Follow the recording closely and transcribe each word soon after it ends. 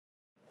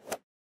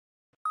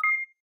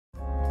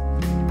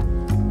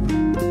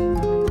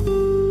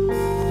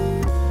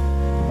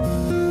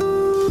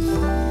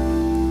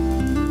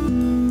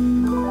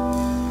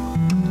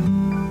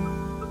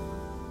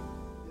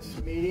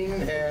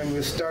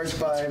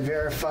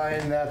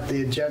verifying that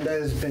the agenda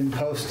has been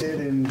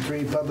posted in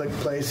 3 public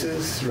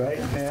places, right?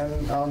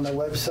 And on the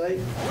website,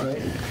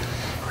 right?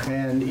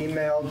 And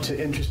emailed to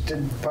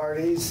interested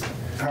parties.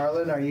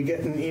 Harlan, are you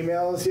getting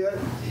emails yet?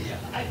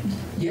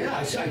 Yeah,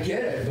 I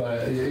get it,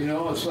 but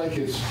it's like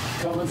it's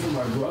coming from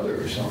my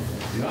brother or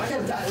something. I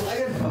got to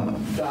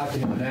talk to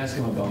him and ask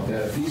him about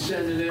that. If he's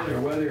sending it or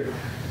whether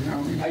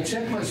I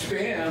check my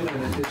spam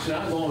and it's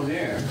not going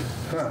there.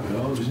 Huh.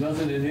 There's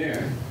nothing in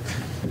there.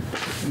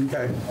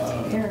 Okay.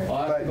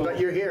 But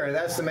you're here.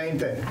 That's the main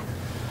thing.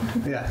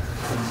 Yeah.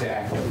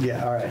 Exactly.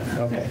 Yeah. All right.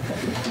 Okay.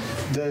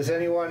 Does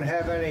anyone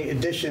have any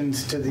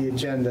additions to the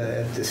agenda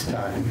at this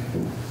time?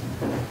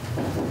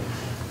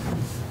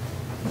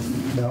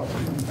 No.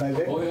 I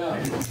think. Oh yeah.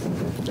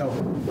 No.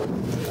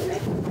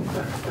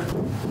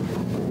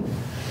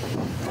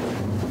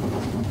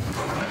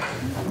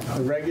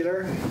 A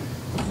regular?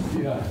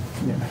 Yeah.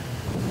 Yeah.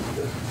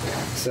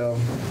 So,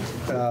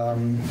 all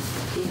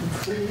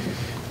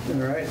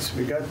right, so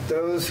we got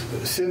those.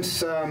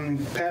 Since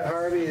Pat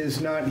Harvey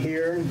is not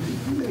here,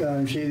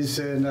 she's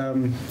in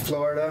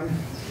Florida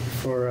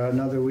for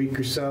another week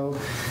or so,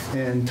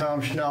 and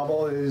Tom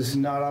Schnabel is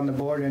not on the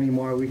board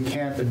anymore. We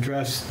can't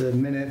address the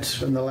minutes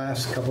from the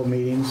last couple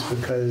meetings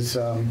because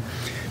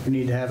we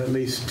need to have at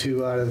least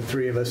 2 out of the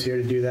 3 of us here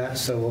to do that,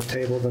 so we'll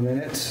table the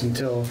minutes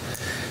until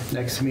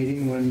next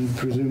meeting when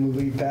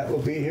presumably Pat will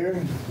be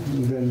here.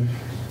 And then,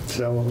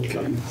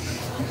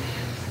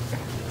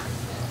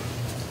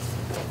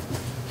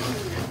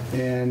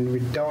 and we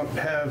don't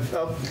have,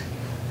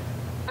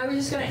 I was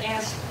just going to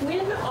ask,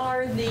 when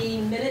are the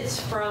minutes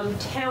from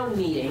town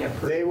meeting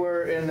approved? they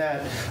were in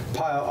that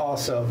pile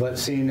also, but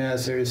seeing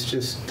as there's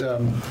just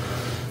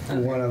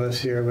one of us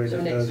here. So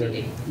next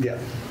meeting? Yeah.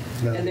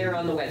 And they're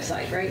on the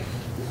website, right?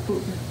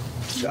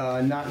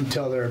 Not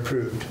until they're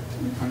approved.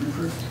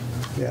 Unapproved?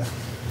 Yeah.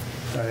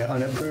 Are they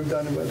unapproved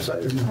on the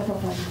website or no?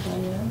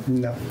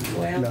 No.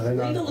 Well, No, they're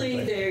not.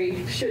 legally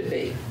they should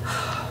be.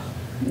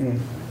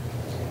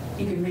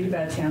 You can read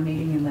about town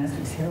meeting in last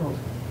week's Herald.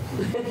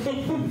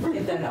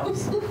 If that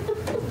helps.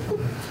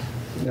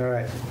 All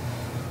right.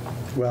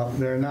 Well,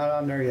 they're not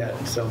on there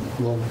yet, so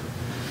we'll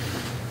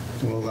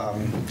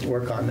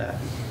work on that.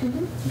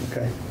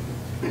 Okay.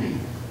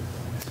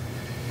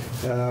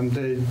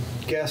 The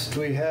guest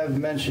we have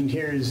mentioned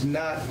here is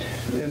not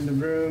in the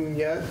room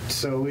yet,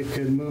 so we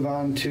could move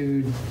on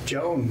to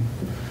Joan.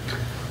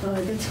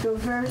 I get to go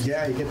first?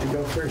 Yeah, you get to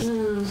go first.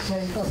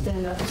 Okay, I'll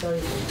stand up and tell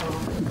you.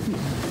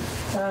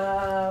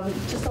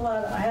 Just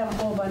I have a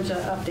whole bunch of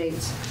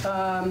updates.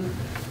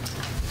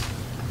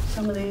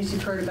 Some of these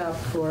you've heard about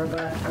before, but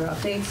are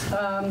updates.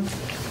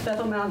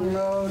 Bethel Mountain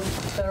Road,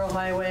 Federal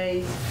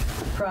Highway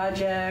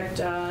project,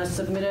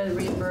 submitted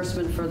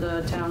reimbursement for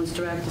the town's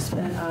direct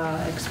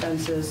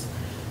expenses.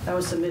 That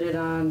was submitted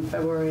on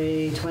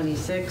February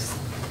 26th,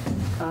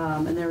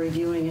 and they're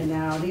reviewing it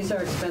now. These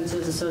are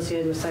expenses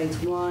associated with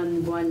sites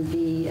 1,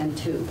 1B, and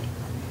 2,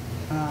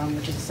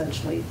 which is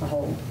essentially the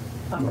whole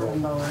upper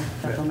and lower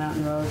Bethel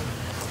Mountain Road.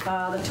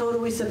 The total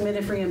we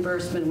submitted for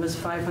reimbursement was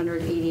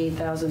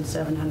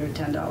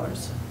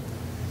 $588,710,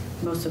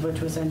 most of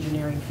which was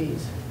engineering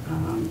fees.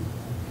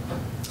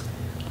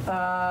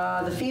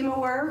 The FEMA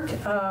work,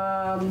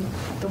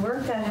 the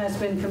work that has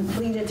been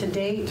completed to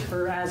date,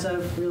 or as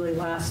of really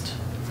last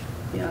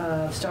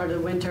start of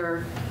the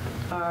winter,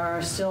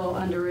 are still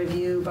under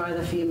review by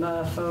the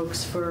FEMA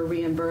folks for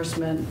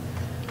reimbursement.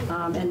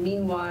 And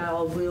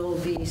meanwhile, we'll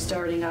be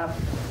starting up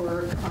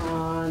work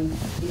on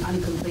the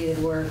uncompleted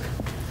work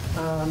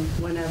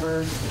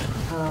whenever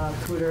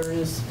Cooter and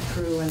his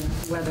crew and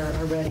weather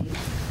are ready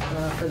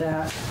for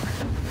that.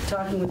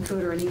 Talking with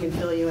Cooter, and he can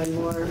fill you in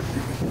more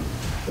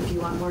if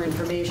you want more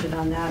information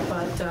on that.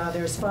 But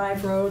there's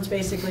 5 roads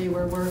basically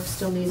where work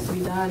still needs to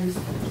be done.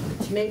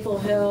 It's Maple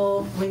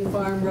Hill, Wing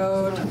Farm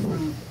Road,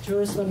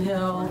 Jerusalem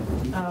Hill,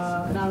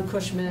 Mount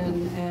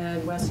Cushman,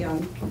 and West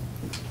Young.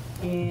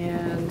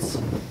 And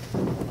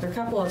there are a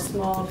couple of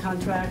small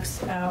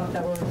contracts out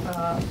that were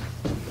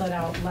let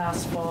out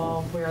last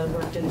fall where the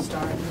work didn't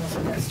start, and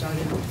also got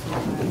started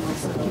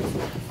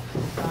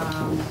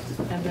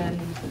and then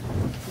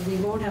we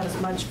won't have as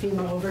much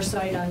FEMA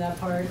oversight on that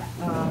part.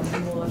 We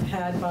will have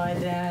had by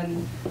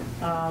then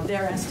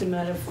their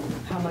estimate of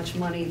how much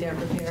money they're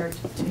prepared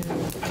to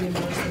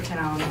reimburse the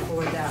town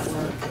for that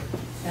work.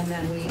 And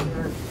then we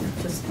either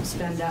just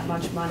spend that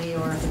much money,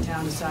 or if the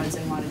town decides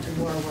they want to do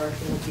more work,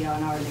 it will be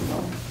on our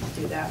nickel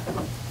to do that.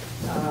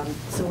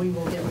 So we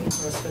will get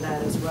reimbursed for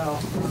that as well,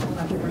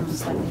 under a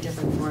slightly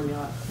different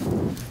formula.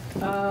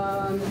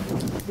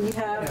 We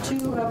have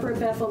 2 Upper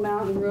Bethel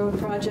Mountain Road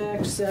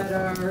projects that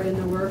are in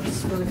the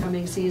works for the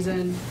coming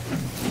season.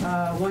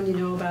 One you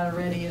know about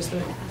already is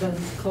the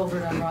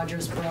culvert on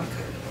Rogers Brook,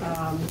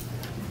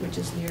 which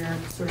is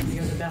sort of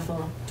near the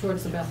Bethel,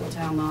 towards the Bethel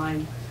town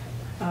line.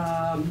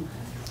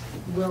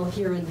 We'll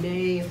hear in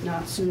May, if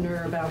not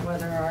sooner, about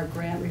whether our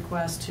grant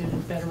request to the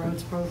Better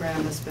Roads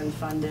program has been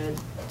funded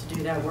to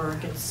do that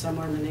work. It's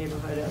somewhere in the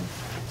neighborhood of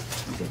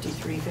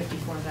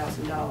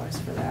 $54,000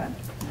 for that.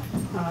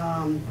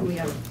 I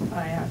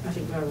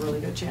think we have a really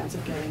good chance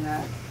of getting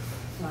that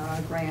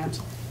grant.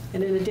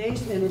 And in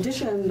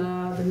addition,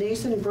 the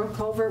Nason Brook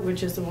Culvert,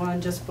 which is the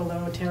one just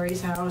below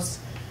Terry's house,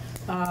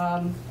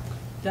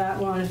 that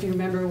one, if you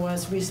remember,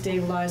 was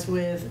restabilized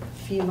with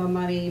FEMA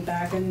money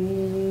back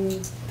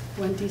in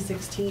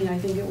 2016, I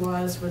think it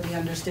was, with the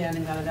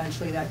understanding that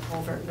eventually that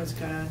culvert was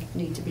going to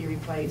need to be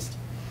replaced.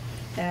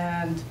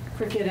 And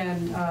Cricket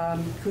and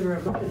Cooter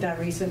have looked at that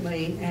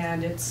recently,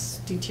 and it's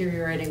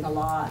deteriorating a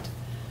lot.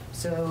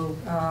 So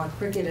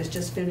Cricket is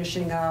just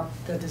finishing up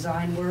the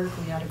design work.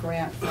 We had a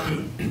grant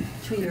from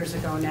 2 years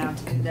ago now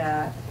to do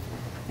that.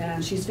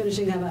 And she's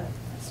finishing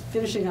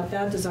up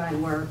that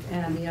design work.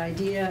 And the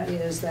idea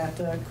is that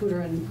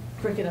Cooter and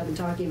Cricket have been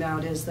talking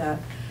about is that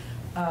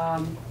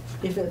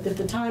if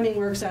the timing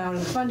works out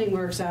and the funding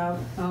works out,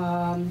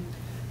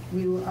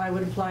 I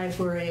would apply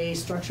for a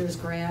structures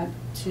grant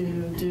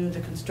to do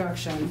the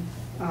construction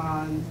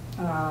on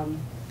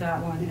that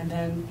one, and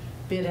then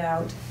bid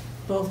out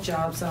both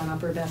jobs on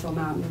Upper Bethel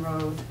Mountain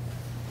Road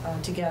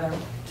together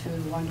to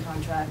one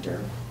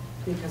contractor,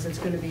 because it's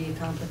going to be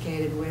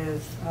complicated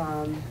with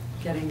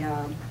getting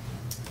a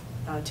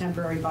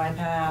temporary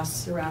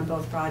bypass around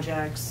both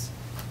projects,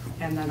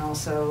 and then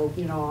also,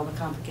 all the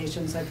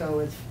complications that go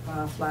with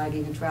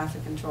flagging and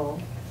traffic control.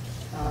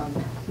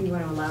 You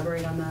want to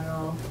elaborate on that at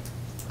all?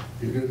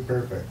 You did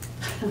perfect.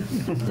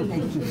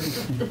 Thank you.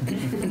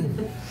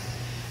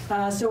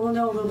 So we'll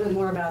know a little bit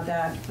more about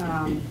that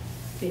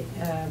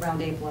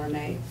around April or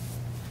May,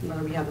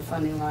 whether we have the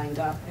funding lined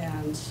up,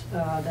 and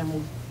then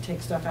we'll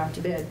take stuff out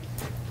to bid.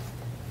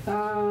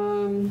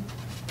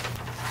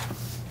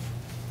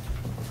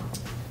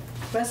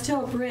 West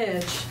Hill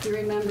Bridge, do you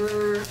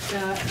remember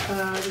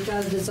that we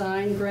got a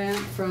design grant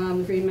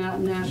from Green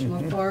Mountain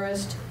National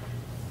Forest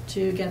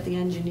to get the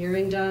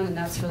engineering done, and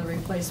that's for the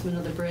replacement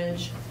of the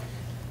bridge.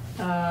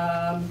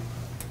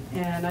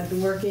 And I've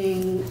been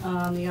working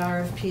on the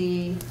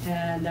RFP,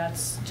 and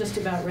that's just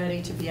about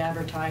ready to be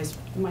advertised.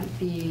 It might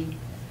be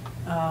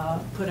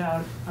put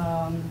out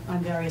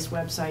on various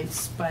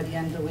websites by the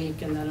end of the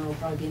week, and then it'll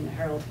probably be in the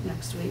Herald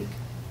next week.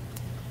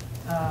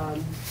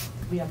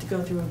 We have to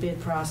go through a bid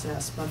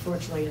process, but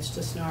fortunately it's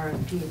just an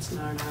RFP, it's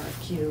not an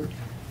RFQ,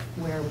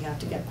 where we have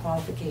to get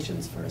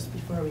qualifications first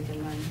before we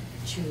can then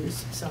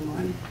choose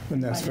someone.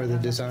 And that's for the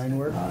design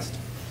work?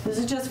 This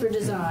is just for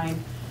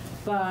design.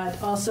 But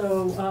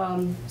also,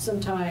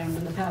 sometime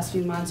in the past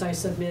few months, I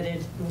submitted,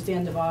 it was the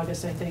end of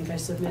August, I think, I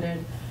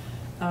submitted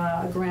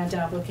a grant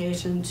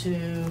application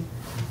to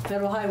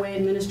Federal Highway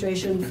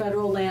Administration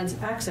Federal Lands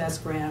Access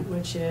Grant,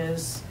 which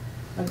is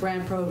a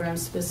grant program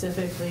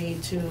specifically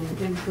to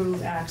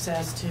improve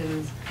access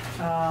to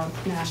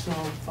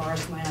national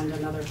forest land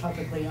and other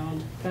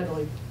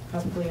federally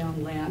publicly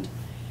owned land.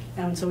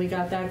 And so we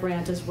got that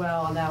grant as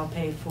well, and that'll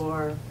pay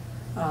for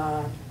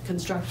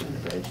construction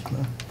of the bridge.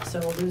 So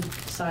we'll do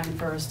sign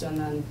first, and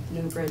then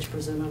new bridge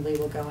presumably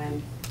will go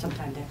in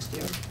sometime next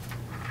year,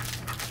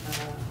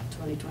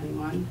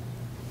 2021.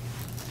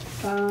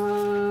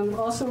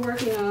 Also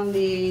working on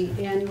the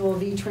annual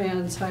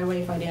VTrans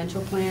Highway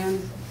Financial Plan.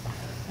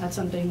 That's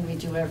something we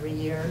do every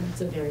year. It's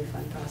a very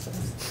fun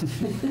process.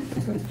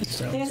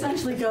 They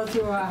essentially go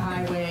through our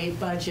highway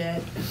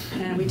budget,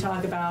 and we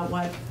talk about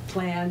what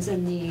plans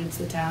and needs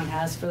the town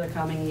has for the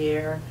coming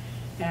year,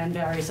 and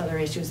various other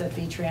issues that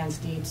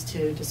VTrans needs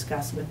to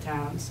discuss with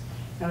towns.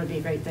 That would be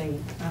a great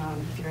thing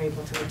if you're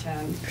able to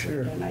attend,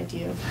 sure. Get an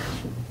idea of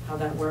how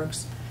that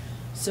works.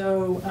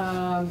 So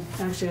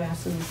actually I have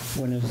some...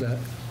 When is that?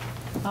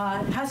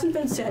 It hasn't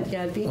been set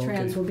yet.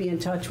 VTrans will be in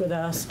touch with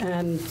us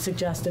and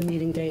suggest a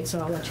meeting date, so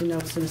I'll let you know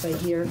as soon as I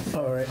hear.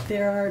 All right.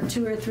 There are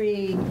 2 or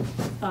 3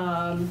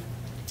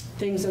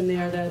 things in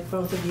there that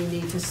both of you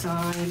need to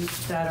sign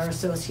that are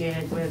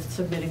associated with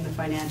submitting the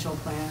financial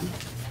plan.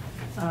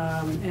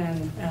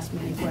 And ask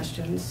me any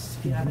questions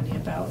if you have any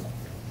about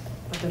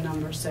what the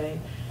numbers say.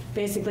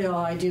 Basically,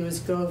 all I do is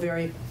go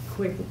very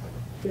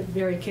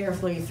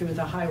carefully through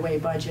the highway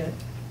budget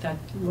that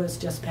was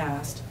just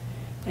passed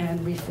and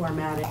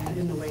reformatting it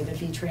in the way that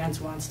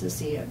VTrans wants to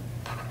see it.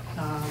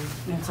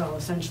 And it's all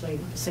essentially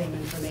the same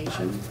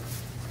information.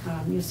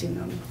 You've seen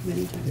them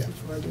many times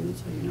before, didn't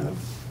so you know.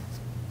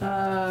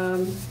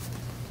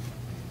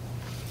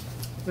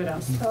 What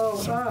else?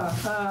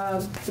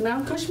 The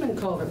Mount Cushman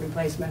culvert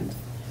replacement.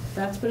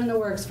 That's been in the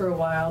works for a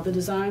while. The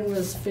design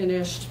was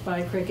finished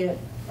by Cricket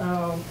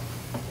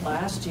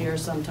last year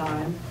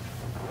sometime.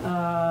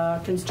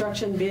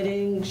 Construction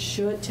bidding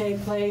should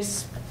take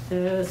place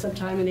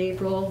sometime in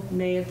April,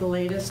 May at the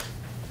latest,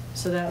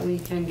 so that we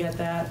can get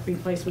that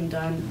replacement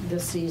done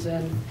this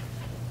season.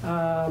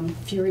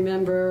 If you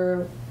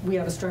remember, we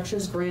have a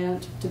structures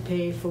grant to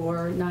pay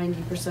for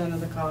 90% of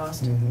the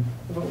cost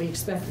of what we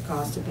expect the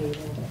cost to be.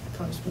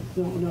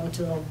 We won't know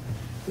until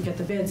we get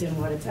the bids in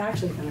what it's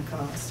actually going to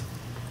cost.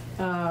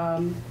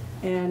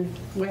 And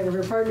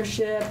River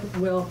Partnership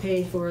will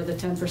pay for the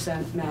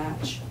 10%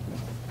 match.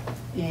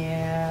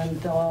 And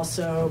they'll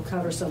also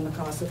cover some of the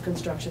costs of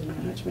construction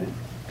management.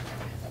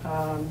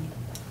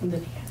 And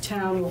the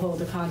town will hold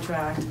the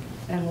contract,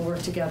 and we'll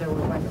work together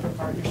with White River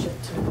Partnership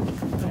to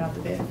put out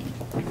the bid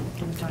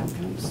when the time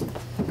comes.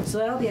 So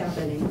that'll be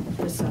happening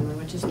this summer,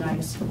 which is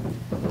nice,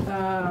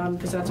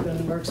 because that's been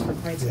in the works for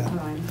quite some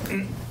time.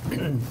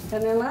 And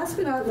then last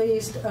but not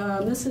least,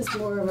 this is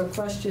more of a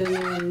question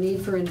and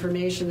need for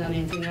information than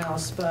anything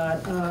else,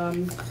 but a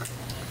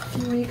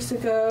few weeks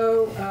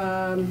ago,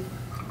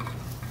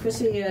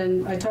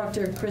 I talked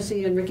to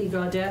Chrissy and Ricky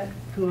Gaudette,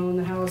 who own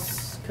the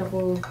house a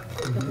couple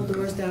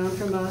doors down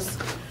from us.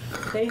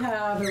 They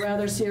have a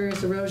rather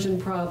serious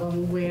erosion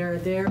problem where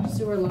their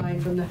sewer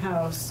line from the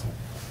house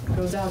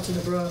goes out to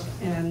the brook,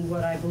 and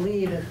what I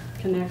believe it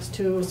connects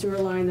to a sewer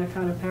line that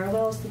kind of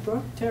parallels the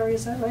brook. Terry,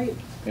 is that right?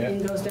 Yeah.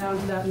 And goes down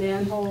to that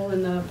manhole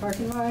in the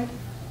parking lot?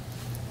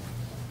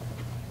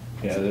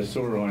 Yeah, the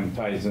sewer line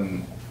ties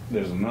in,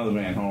 there's another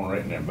manhole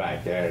right in their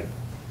backyard.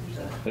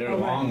 They're a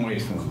long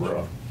ways from the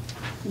brook.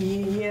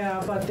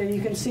 Yeah, but then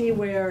you can see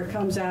where it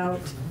comes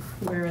out,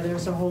 where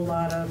there's a whole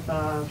lot of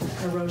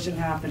erosion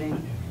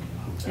happening.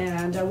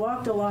 And I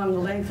walked along the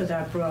length of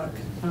that brook.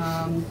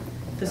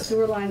 The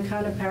sewer line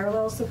kind of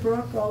parallels the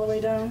brook all the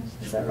way down,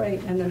 is that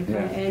right? And then it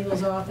kind of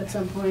angles off at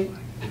some point?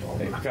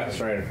 It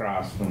cuts right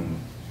across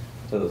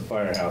to the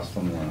firehouse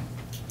from the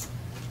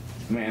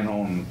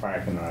manhole and the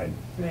parking ride.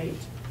 Right.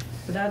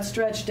 But that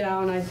stretched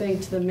down, I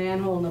think, to the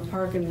manhole and the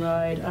parking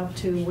ride up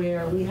to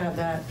where we have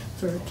that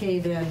sort of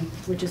cave-in,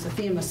 which is a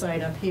FEMA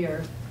site up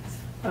here.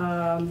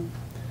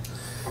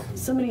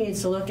 Somebody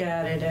needs to look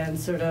at it and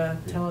sort of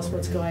tell us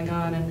what's going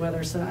on and whether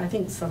I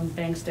think some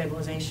bank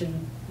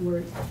stabilization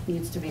work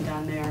needs to be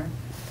done there.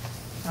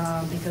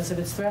 Because if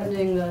it's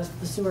threatening the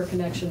sewer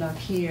connection up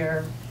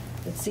here,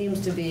 it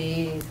seems to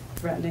be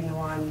threatening the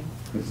one.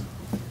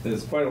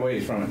 There's quite a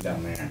ways from it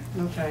down there.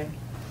 Okay.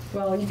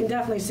 Well, you can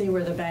definitely see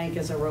where the bank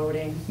is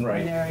eroding.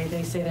 Right.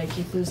 They say they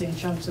keep losing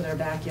chunks of their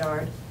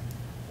backyard.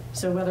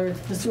 So whether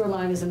the sewer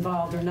line is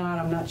involved or not,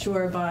 I'm not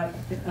sure, but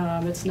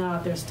it's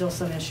not. There's still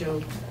some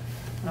issue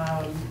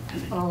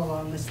all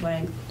along this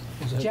length.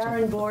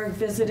 Jaron Borg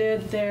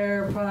visited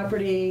their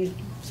property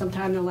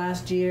sometime in the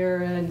last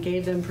year and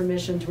gave them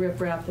permission to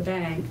rip-wrap the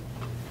bank.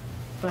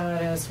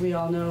 But as we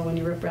all know, when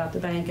you rip-wrap the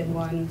bank in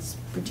one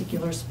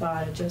particular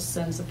spot, it just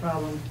sends the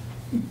problem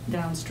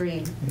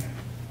downstream.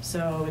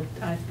 So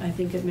I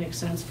think it makes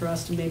sense for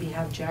us to maybe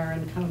have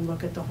Jaron come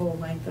look at the whole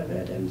length of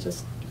it and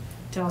just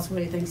tell us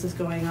what he thinks is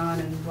going on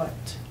and what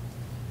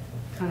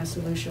kind of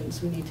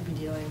solutions we need to be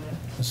dealing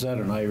with. Is that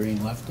an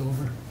Irene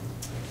leftover?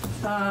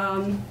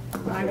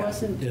 I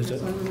wasn't. Is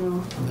it? I don't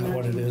know. Is that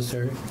what it is,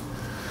 Terry?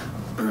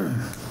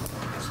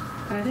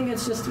 I think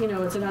it's just,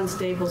 it's an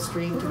unstable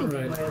stream to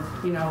begin with.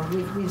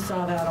 We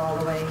saw that all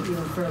the way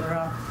even further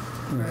up,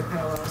 where it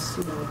parallels,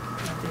 up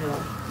the hill.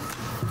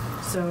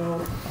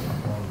 So,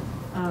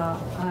 I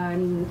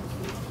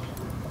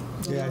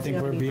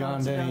think we're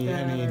beyond any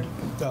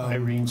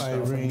Irene stuff,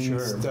 I'm Irene sure,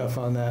 stuff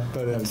on that,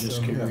 but I'm it's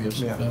just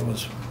curious if that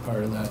was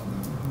part of that.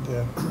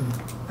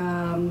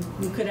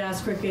 We could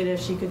ask Cricket if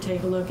she could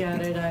take a look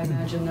at it. I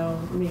imagine, though,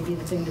 maybe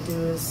the thing to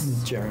do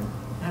is Jaron.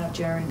 have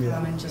Jaron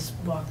come and just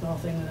walk the whole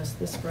thing with us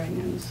this spring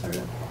and sort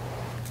of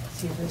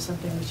see if there's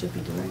something we should be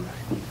doing.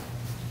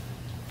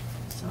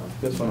 So.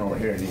 This one over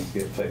here needs to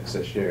get fixed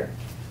this year.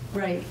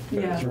 Right,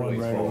 It's really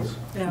Right close.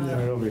 Yeah.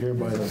 Right over here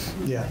by the,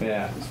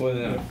 Yeah, it's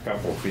within a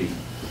couple feet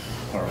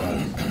or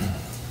less.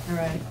 All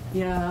right,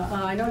 yeah,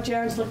 I know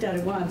Jared's looked at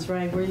it once,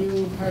 right? Were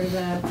you part of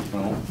that?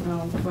 No.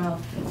 No,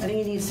 well, I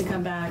think he needs to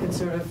come back and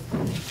sort of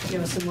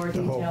give us some more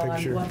The whole detail on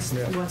picture, what's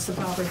the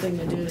proper thing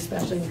to do,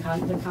 especially in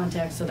the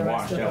context of the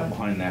rest Washed out of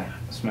behind that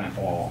cement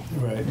wall.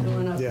 right, the,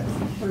 going up,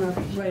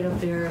 right up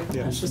there.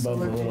 Yeah. past just above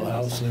the solar little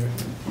panels. house there.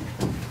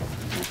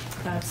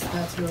 That's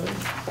really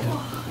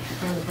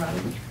part of the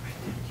problem.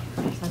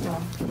 That's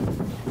all.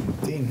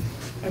 Dean.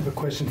 I have a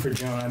question for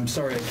John. I'm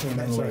sorry I came in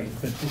That's late, right.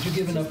 but did you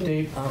give an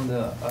update on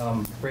the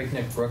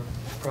Breakneck Brook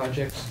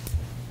projects?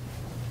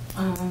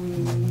 No,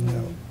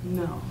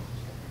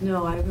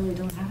 I really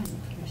don't have any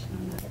information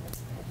on that.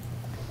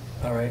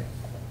 All right.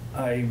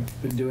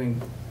 I've been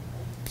doing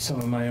some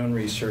of my own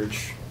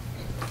research,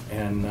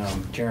 and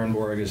Jaron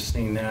Borg has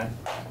seen that.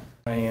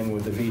 I in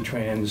with the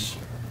V-Trans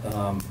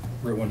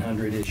Route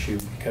 100 issue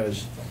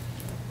because,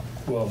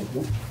 well,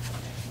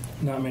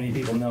 not many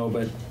people know,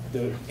 but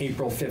the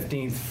April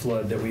 15th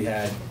flood that we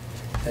had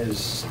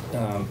has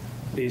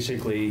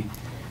basically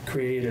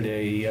created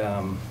a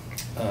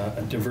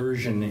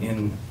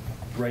diversion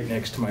right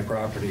next to my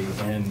property,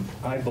 and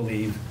I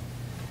believe,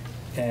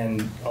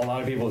 and a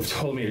lot of people have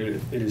told me it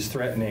is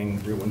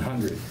threatening Route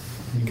 100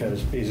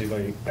 because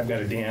basically I've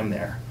got a dam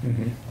there.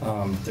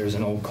 There's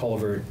an old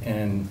culvert,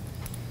 and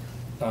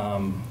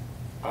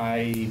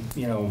I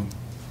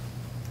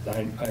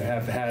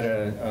have had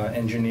an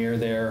engineer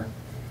there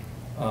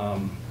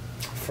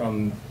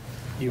from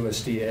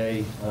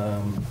USDA,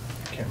 I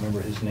can't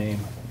remember his name,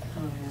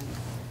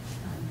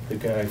 the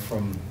guy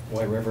from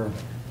White River,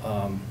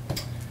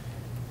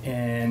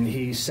 and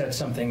he set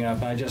something up.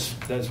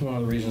 That's one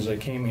of the reasons I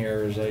came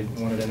here, is I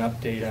wanted an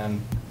update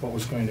on what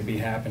was going to be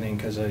happening,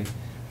 because it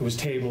was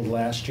tabled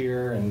last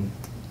year, and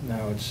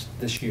now it's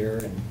this year,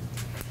 and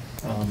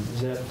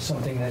is that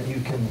something that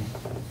you can?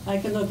 I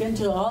can look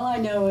into. All I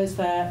know is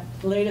that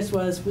the latest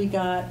was we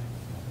got,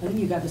 I think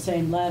you got the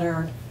same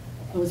letter,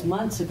 it was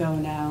months ago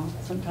now,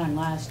 sometime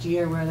last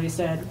year, where they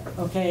said,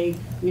 okay,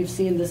 we've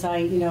seen the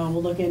site,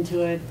 we'll look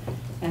into it,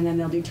 and then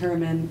they'll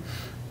determine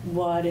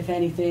what, if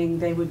anything,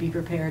 they would be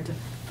prepared to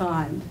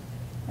fund.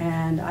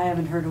 And I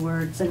haven't heard a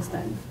word since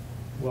then.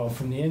 Well,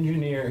 from the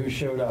engineer who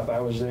showed up,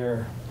 I was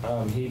there,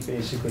 he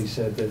basically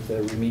said that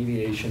the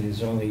remediation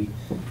is only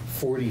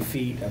 40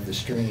 feet of the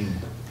stream,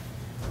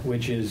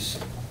 which is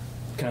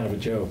kind of a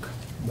joke.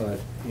 But,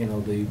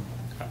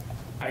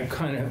 I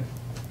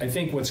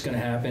think what's going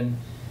to happen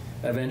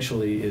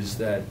eventually is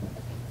that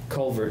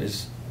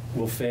culvert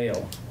will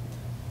fail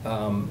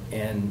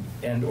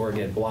and or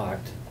get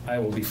blocked. I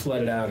will be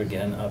flooded out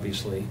again,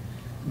 obviously,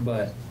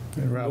 but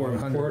more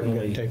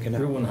importantly,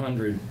 Route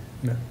 100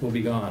 will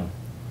be gone.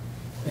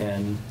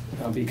 And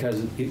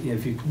because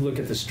if you look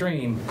at the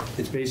stream,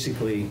 it's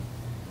basically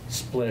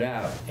split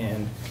out,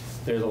 and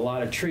there's a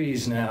lot of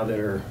trees now that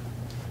are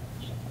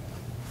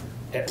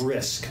at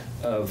risk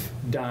of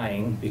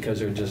dying because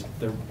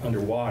they're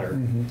underwater.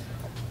 Mm-hmm.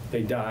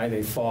 They die,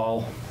 they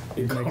fall,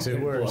 it Makes it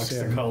worse, blocks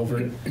yeah. the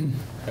culvert,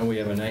 and we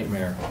have a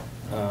nightmare.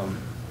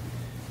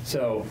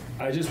 So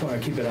I just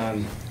want to keep it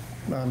on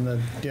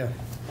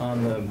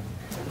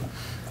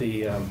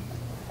the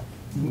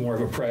more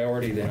of a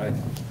priority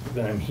than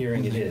I'm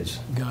hearing it is.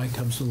 Guy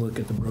comes to look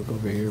at the brook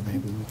over here,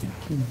 maybe we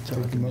can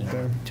talk him up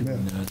there.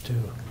 doing that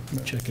too,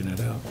 checking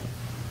it out.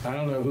 I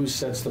don't know who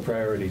sets the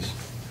priorities,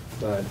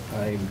 but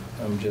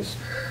I'm just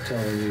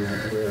telling you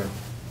where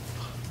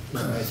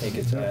I think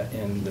it's at.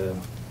 And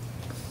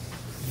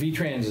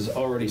V-Trans has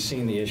already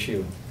seen the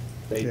issue.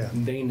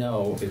 They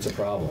know it's a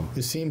problem.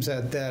 It seems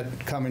that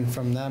coming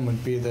from them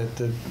would be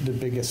the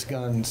biggest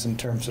guns in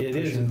terms of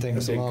pushing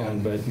things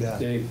along. It is a big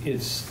gun, but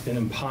it's an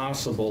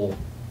impossible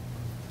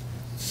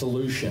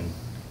solution.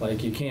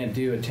 Like, you can't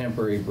do a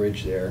temporary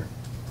bridge there.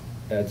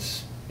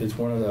 It's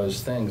one of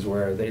those things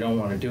where they don't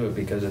want to do it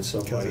because it's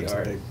so bloody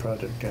hard. It's a big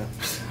project, yeah.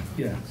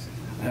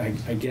 Yeah,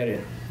 I get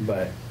it,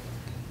 but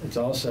it's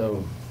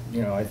also,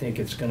 I think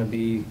it's going to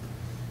be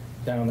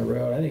down the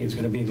road. I think it's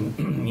going to be,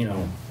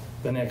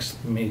 the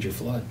next major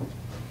flood.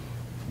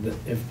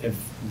 If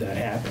that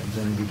happens,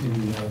 and we do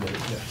know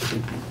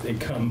that they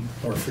come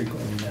more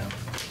frequently now.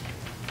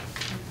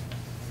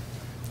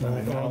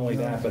 Not only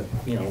that, but,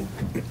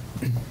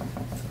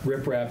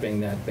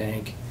 rip-wrapping that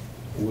bank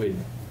would,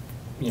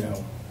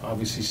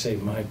 obviously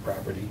save my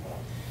property.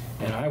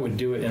 And I would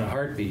do it in a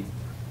heartbeat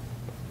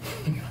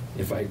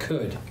if I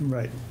could.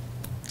 Right.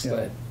 Yeah.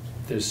 But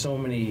there's so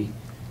many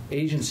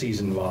agencies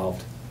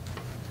involved,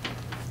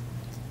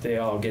 they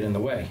all get in the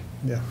way.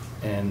 Yeah.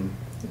 And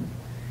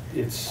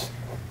it's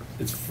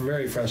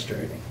very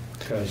frustrating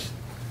because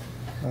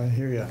I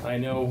hear you. I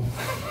know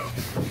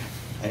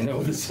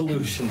the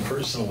solution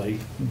personally.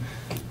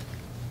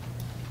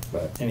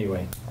 But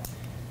anyway,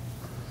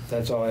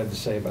 that's all I have to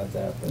say about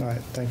that. All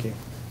right, thank you.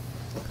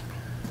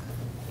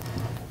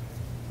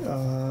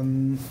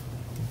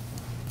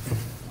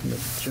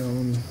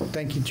 Joan,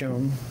 thank you,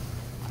 Joan.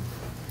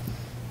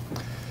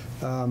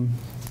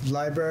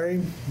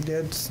 Library,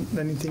 Dad,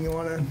 anything you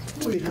want to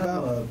speak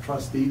about? We have a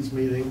trustees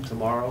meeting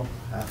tomorrow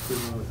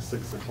afternoon at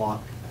 6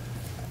 o'clock.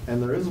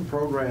 And there is a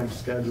program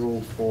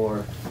scheduled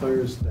for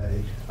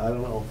Thursday. I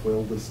don't know if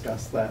we'll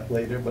discuss that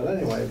later, but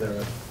anyway, there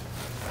are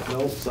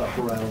notes up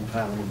around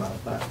town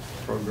about that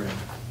program.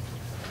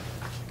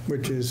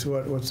 Which is,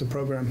 what's the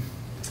program?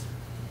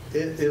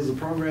 It is a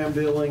program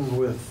dealing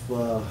with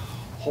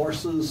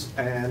horses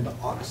and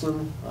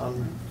oxen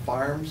on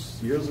farms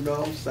years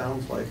ago.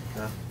 Sounds like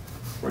a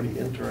pretty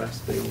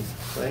interesting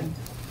thing.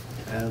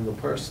 And the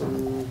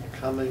person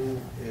coming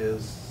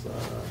is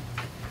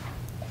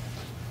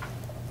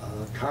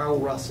Carl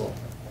Russell.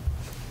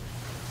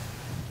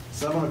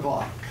 7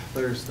 o'clock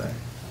Thursday.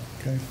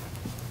 Okay.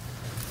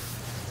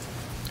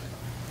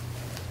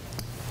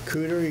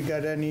 Cooter,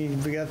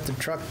 we got the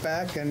truck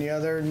back? Any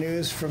other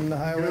news from the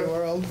highway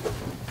world?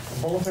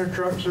 Both our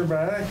trucks are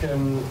back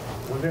and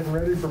we're getting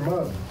ready for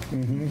mud.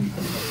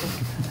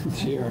 It's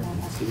here.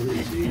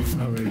 It's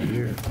Already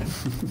here.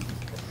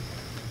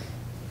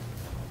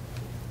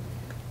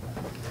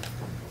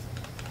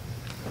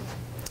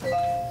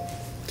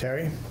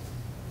 Terry?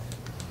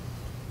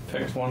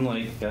 Fixed one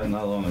leak, got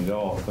another one to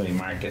go. We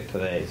mark it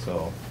today,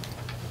 so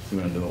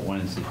we're gonna do it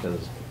Wednesday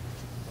because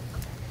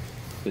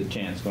good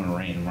chance it's gonna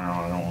rain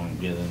tomorrow. I don't want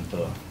to get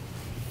into a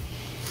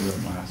real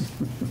mess.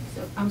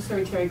 So, I'm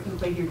sorry, Terry, couldn't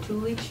quite hear 2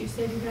 leaks you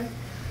said you had?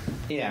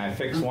 Yeah, I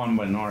fixed one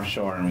by North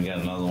Shore and we got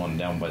another one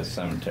down by the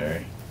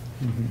cemetery.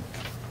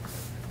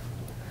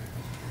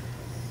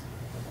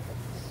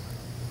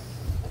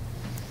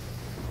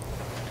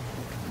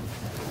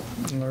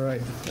 All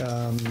right.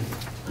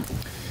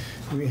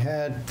 We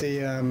had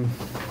the,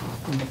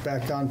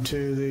 back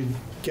onto the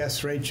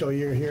guest, Rachel,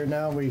 you're here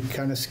now. We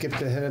kind of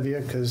skipped ahead of you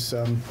because,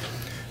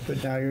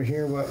 but now you're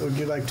here. What would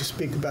you like to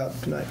speak about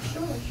tonight?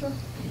 Sure.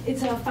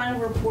 It's a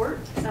final report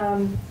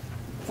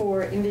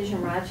for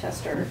Envision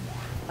Rochester.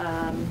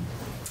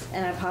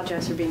 and I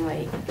apologize for being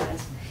late,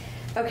 guys.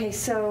 Okay,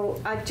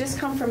 so I've just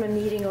come from a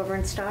meeting over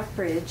in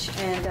Stockbridge,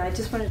 and I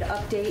just wanted to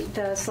update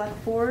the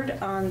Select Board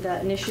on the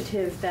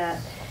initiative that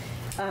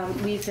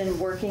we've been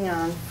working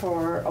on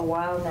for a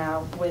while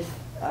now with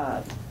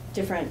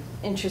different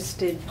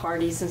interested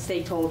parties and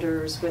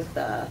stakeholders with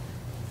the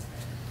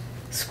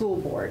school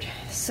board.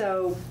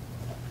 So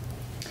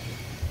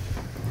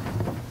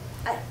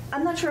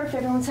I'm not sure if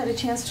everyone's had a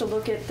chance to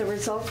look at the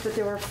results, but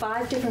there were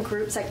 5 different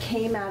groups that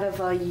came out of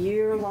a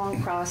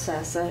year-long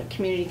process, a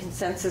community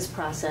consensus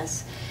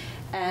process,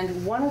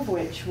 and one of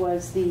which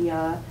was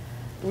the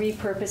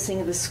repurposing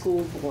of the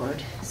school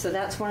board. So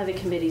that's one of the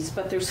committees,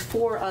 but there's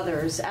 4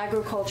 others: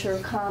 agriculture,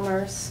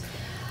 commerce,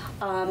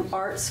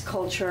 arts,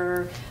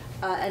 culture,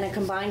 and a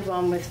combined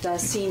one with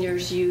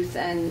seniors, youth,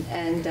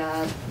 and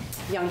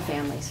young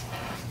families.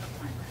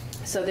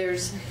 So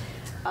there's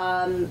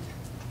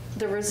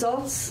the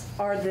results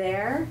are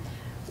there.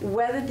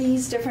 Whether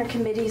these different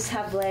committees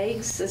have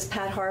legs, as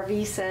Pat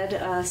Harvey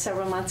said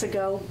several months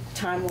ago,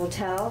 time will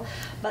tell.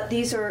 But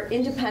these are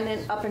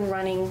independent, up and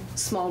running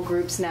small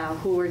groups now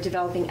who are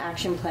developing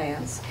action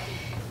plans.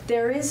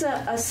 There is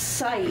a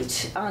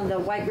site on the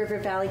White River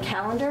Valley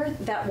calendar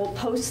that will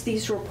post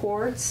these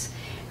reports.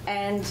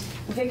 And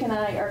Vic and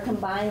I are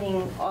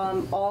combining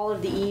all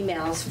of the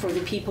emails for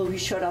the people who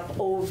showed up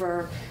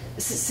over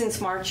since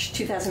March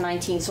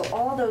 2019. So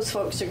all those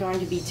folks are going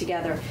to be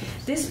together.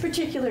 This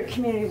particular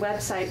community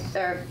website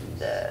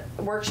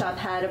workshop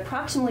had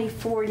approximately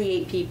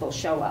 48 people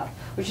show up,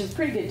 which is a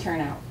pretty good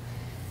turnout.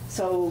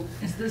 So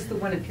is this the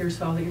one at Pierce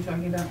Hall that you're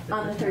talking about?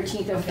 On the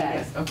 13th of Feb.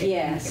 Yes. Okay.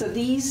 Yeah. So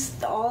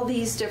all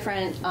these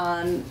different,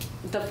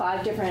 the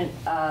 5 different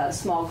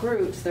small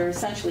groups, they're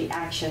essentially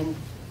action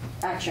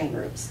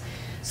groups.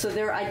 So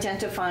they're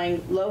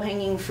identifying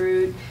low-hanging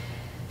fruit,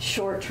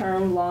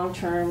 short-term,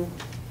 long-term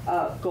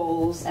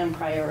goals and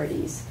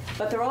priorities.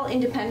 But they're all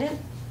independent,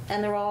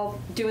 and they're all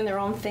doing their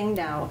own thing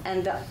now.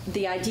 And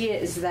the idea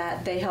is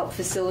that they help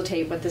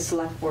facilitate what the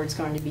Select Board's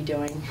going to be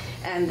doing,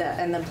 and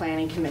the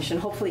Planning Commission,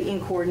 hopefully in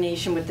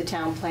coordination with the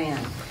town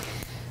plan.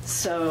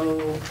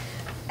 So,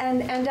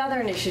 and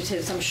other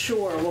initiatives, I'm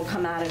sure, will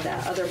come out of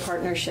that, other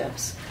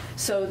partnerships.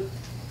 So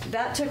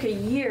that took a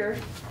year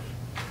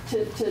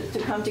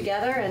to come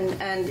together,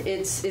 and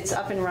it's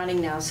up and running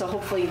now. So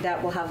hopefully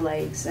that will have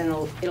legs, and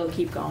it'll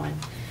keep going.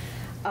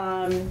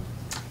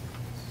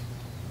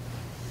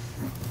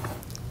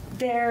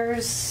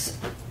 There's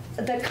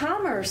the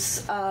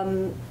commerce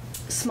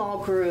small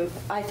group,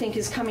 I think,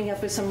 is coming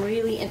up with some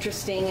really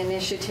interesting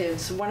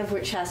initiatives, one of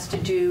which has to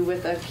do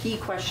with a key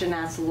question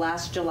asked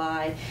last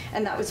July,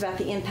 and that was about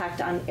the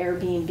impact on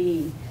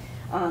Airbnb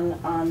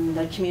on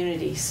the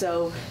community.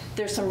 So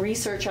there's some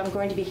research I'm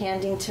going to be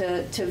handing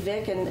to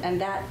Vic and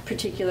that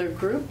particular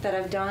group that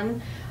I've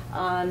done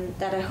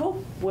that I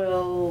hope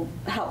will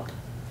help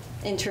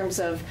in terms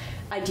of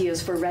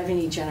ideas for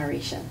revenue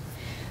generation.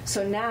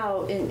 So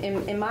now,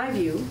 in my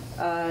view,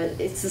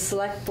 it's the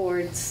Select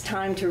Board's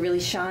time to really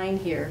shine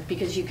here,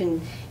 because you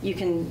can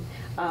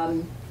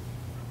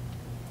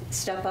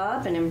step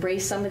up and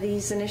embrace some of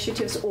these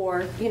initiatives,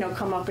 or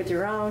come up with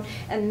your own,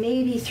 and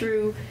maybe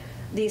through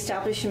the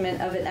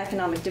establishment of an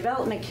economic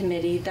development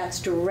committee that's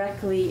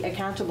directly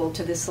accountable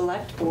to the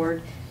Select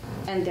Board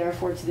and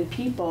therefore to the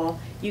people,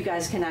 you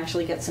guys can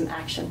actually get some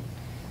action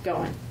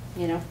going.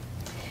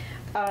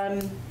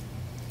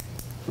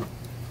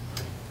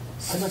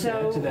 I'd like to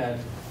add to that,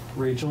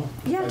 Rachel.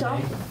 Yeah,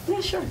 Doc. Yeah,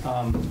 sure.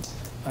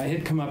 I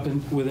had come up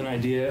with an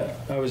idea,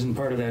 I was in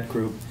part of that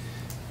group,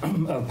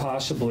 of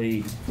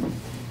possibly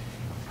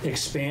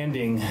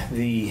expanding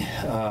the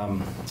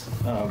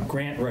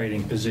grant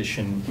writing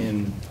position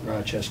in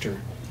Rochester.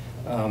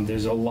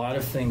 There's a lot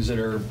of things that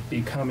are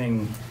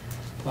becoming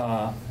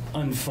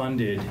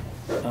unfunded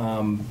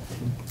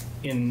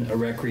in a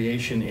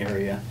recreation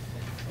area,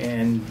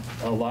 and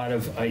a lot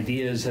of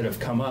ideas that have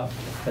come up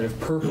that have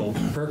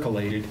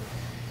percolated,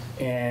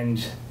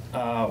 and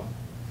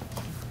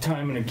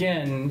time and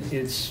again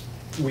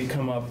we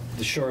come up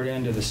the short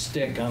end of the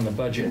stick on the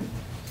budget.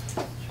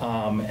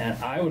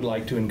 And I would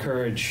like to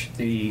encourage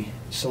the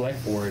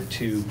Select Board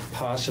to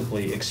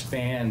possibly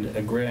expand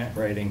a grant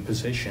writing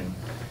position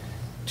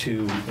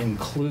to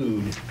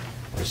include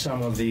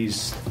some of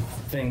these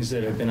things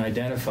that have been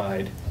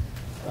identified,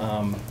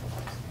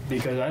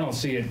 because I don't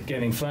see it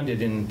getting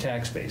funded in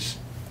tax base.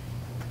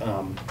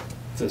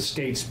 The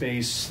skate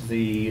space,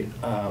 the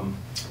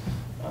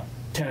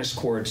tennis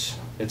courts,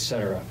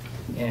 etc.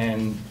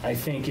 And I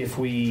think if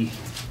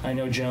I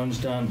know Joan's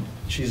done,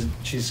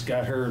 she's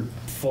got her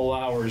full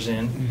hours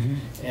in,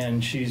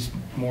 and she's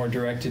more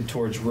directed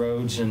towards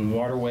roads and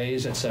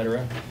waterways,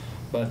 etc.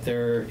 But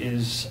there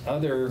is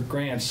other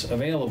grants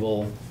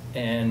available,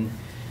 and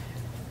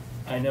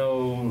I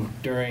know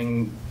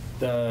during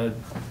the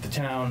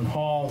town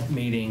hall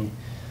meeting,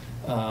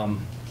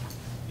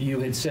 you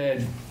had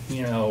said,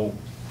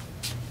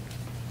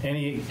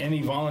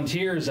 any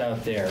volunteers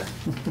out there,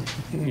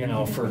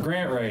 for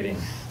grant writing.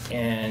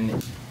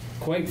 And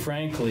quite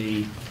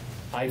frankly,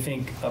 I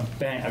think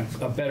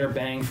a better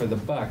bang for the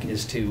buck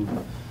is to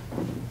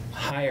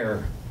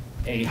hire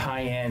a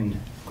high-end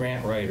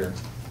grant writer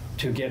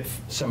to get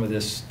some of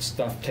this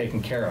stuff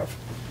taken care of.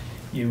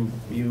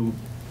 You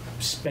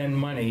spend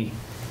money,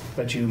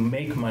 but you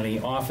make money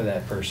off of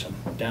that person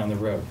down the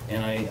road.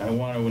 And I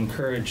want to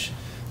encourage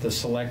the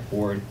select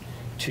board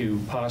to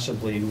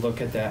possibly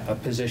look at a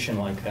position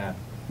like that.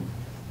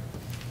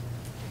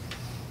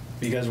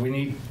 Because we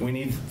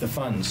need the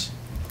funds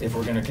if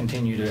we're going to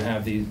continue to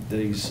have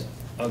these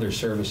other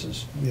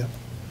services. Yeah.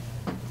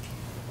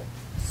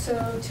 So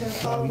to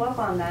follow up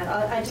on that,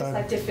 I'd just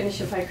like to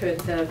finish, if I could,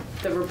 the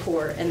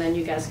report, and then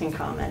you guys can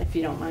comment if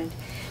you don't mind.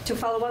 To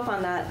follow up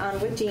on that,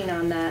 I'm with Dean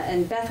on that,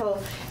 and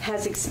Bethel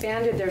has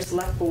expanded their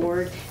select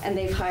board, and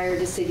they've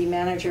hired a city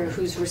manager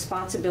whose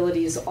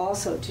responsibility is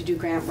also to do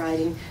grant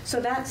writing. So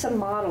that's a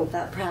model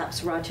that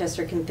perhaps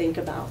Rochester can think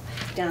about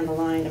down the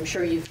line. I'm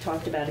sure you've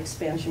talked about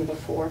expansion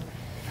before.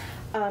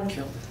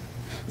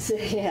 So,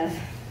 yeah.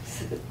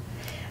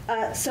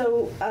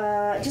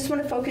 Just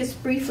want to focus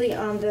briefly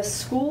on the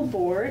school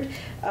board.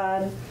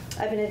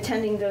 I've been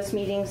attending those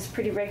meetings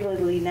pretty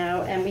regularly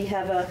now, and we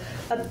have a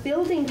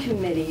building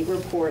committee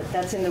report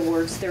that's in the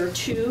works. There are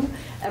two,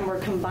 and we're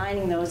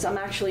combining those. I'm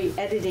actually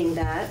editing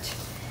that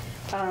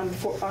on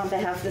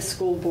behalf of the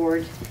school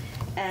board,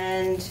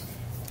 and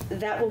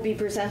that will be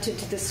presented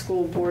to the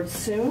school board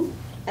soon,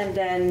 and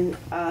then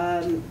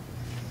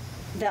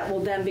that will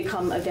then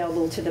become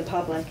available to the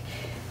public.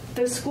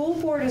 The school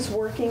board is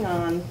working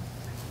on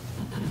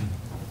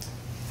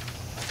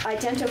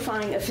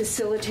identifying a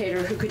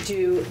facilitator who could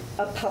do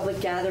a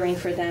public gathering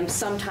for them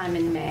sometime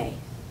in May.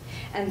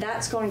 And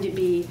that's going to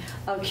be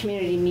a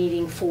community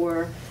meeting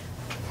for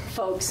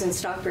folks in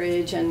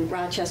Stockbridge and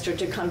Rochester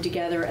to come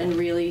together and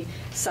really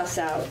suss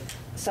out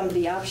some of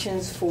the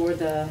options for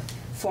the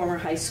former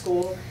high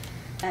school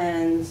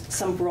and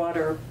some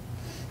broader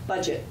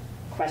budget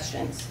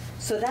questions.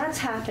 So that's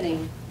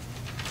happening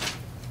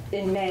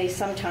in May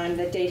sometime.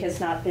 The date has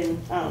not been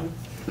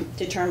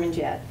determined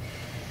yet.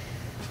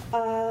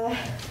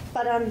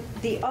 But on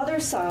the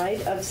other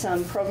side of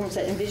some programs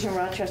that Envision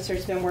Rochester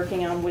has been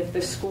working on with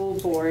the school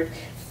board,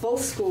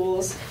 both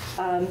schools,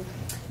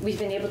 we've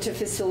been able to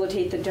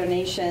facilitate the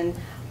donation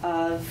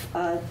of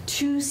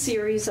 2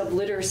 series of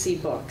literacy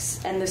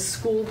books. And the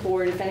school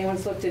board, if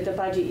anyone's looked at the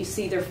budget, you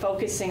see they're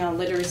focusing on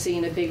literacy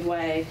in a big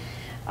way.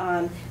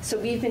 So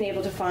we've been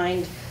able to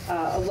find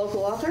a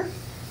local author,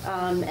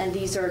 and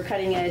these are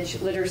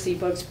cutting-edge literacy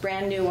books,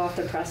 brand new off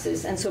the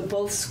presses. And so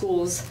both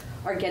schools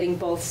are getting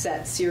both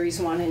sets, series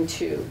 1 and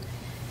 2.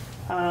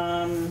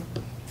 And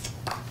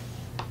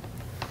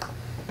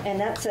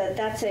that's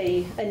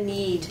a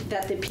need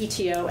that the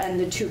PTO and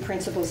the 2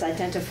 principals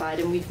identified,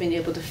 and we've been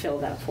able to fill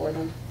that for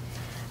them.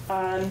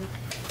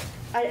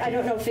 I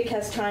don't know if Vic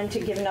has time to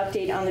give an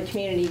update on the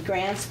community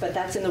grants, but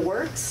that's in the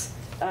works.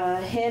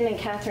 Him and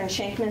Catherine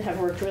Shankman have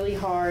worked really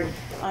hard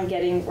on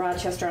getting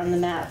Rochester on the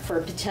map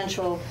for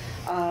potential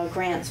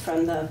grants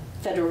from the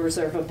Federal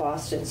Reserve of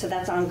Boston, so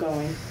that's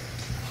ongoing.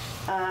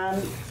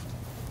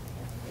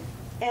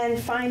 And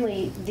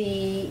finally,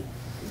 the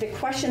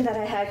question that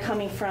I had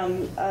coming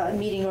from a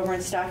meeting over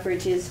in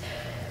Stockbridge is,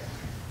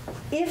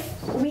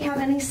 if we have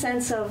any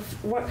sense of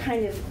what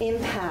kind of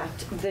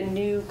impact the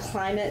new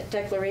climate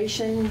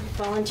declaration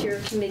volunteer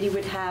committee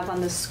would have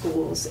on the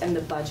schools and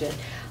the budget.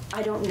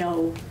 I don't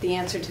know the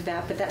answer to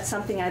that, but that's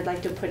something I'd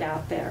like to put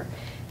out there,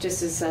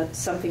 just as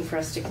something for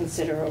us to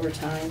consider over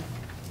time.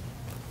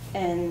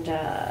 And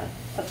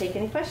I'll take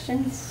any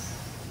questions.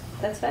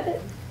 That's about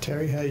it.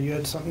 Terry, you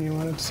had something you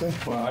wanted to say?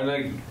 Well, I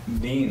like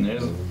Dean.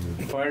 There's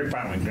fire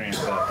department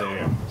grants out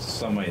there.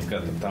 Somebody's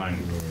got the time.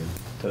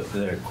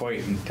 They're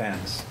quite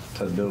intense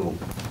to do,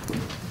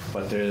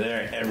 but they're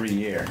there every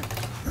year.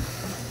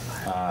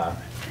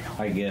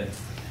 I get,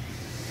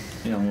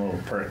 little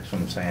perks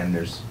from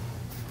Sanders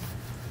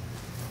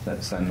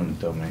that send them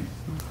to me,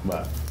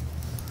 but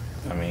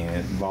I mean,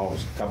 it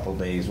involves a couple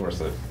days worth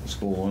of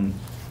schooling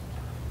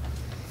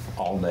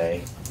all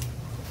day.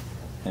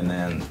 And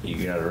then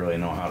you got to really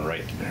know how to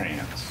write the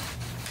grants.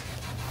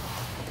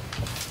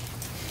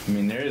 I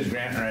mean, there is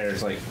grant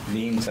writers, like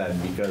Dean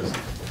said, because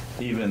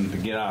even to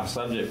get off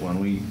subject, when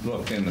we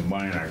looked into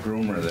buying our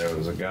groomer, there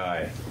was a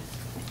guy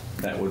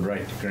that would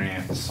write the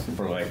grants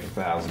for like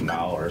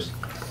 $1,000.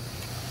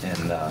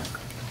 And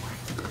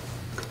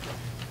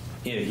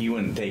he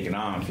wouldn't take it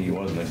on if he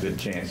wasn't a good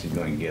chance he's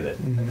going to get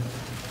it.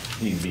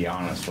 Mm-hmm. He'd be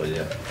honest with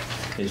you.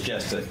 It's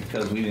just that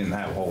because we didn't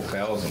have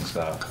hotels and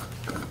stuff,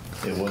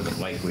 it wasn't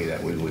likely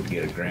that we would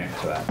get a grant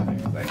for that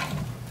type of thing.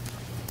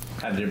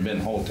 Had there been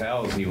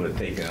hotels, he would have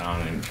taken it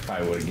on, and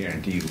I would have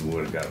guaranteed we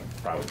would have got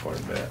probably quite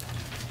a bit.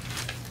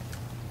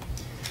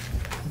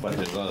 But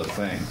there's other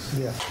things.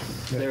 Yeah.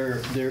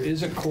 There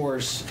is a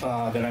course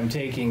that I'm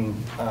taking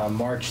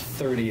March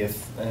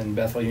 30th in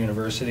Bethel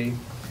University.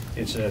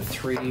 It's a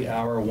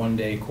 3-hour,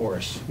 1-day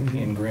course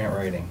in grant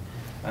writing.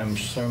 I'm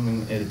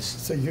assuming it's.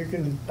 So you're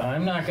gonna.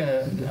 I'm not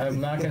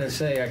gonna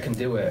say I can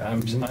do it.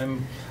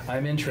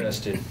 I'm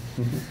interested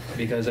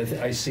because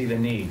I see the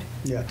need.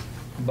 Yeah.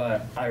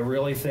 But I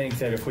really think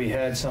that if we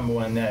had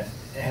someone that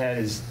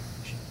has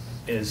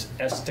is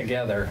S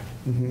together,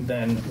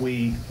 then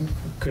we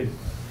could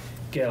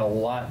get a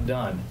lot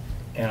done.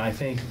 And I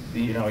think,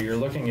 you know, you're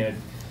looking at,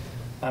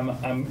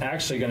 I'm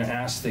actually going to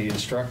ask the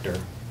instructor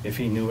if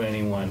he knew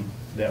anyone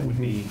that would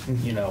be,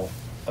 you know,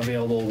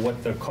 available,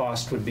 what the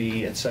cost would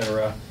be, et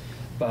cetera.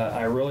 But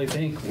I really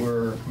think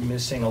we're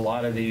missing a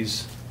lot of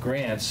these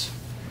grants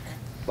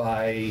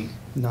by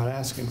Not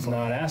asking for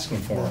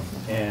them.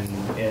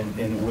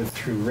 And with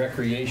through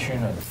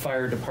recreation or the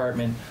fire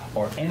department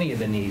or any of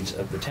the needs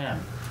of the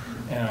town.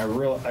 And I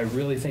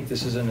really think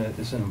this is an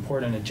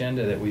important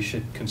agenda that we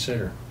should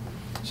consider.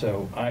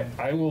 So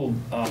I will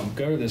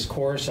go to this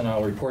course and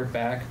I'll report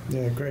back.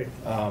 Yeah, great.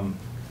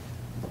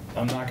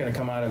 I'm not going to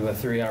come out of a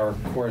 3-hour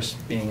course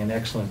being an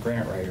excellent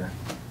grant writer,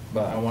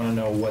 but I want to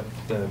know what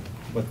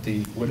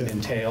it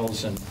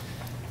entails and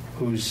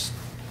who's,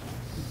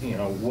 you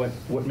know,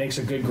 what makes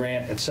a good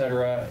grant, et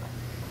cetera,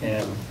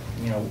 and,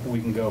 you know,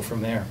 we can go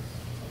from there.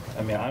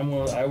 I mean,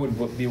 I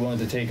would be willing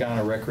to take on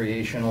a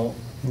recreational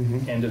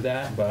end of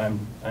that, but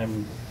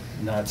I'm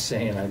not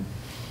saying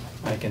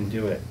I can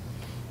do it.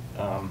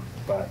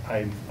 But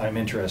I'm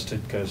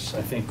interested because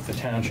I think the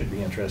town should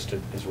be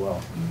interested as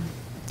well.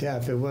 Yeah,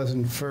 if it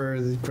wasn't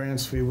for the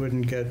grants, we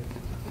wouldn't get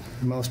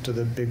most of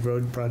the big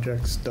road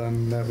projects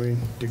done that we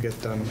do get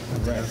done.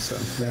 Right.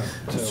 So, yeah.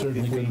 So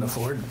Certainly couldn't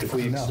afford. If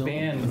we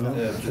expand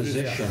the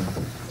position,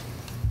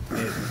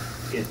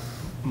 it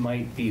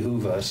might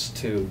behoove us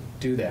to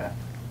do that.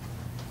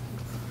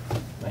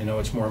 I know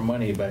it's more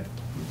money, but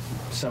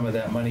some of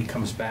that money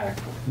comes back.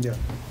 Yeah.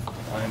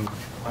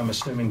 I'm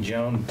assuming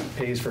Joan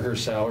pays for her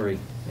salary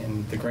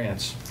in the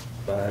grants,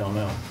 but I don't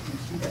know.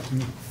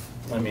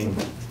 I mean,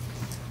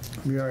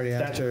 We already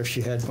asked her if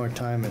she had more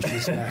time and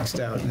she's maxed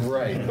out.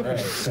 right.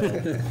 So,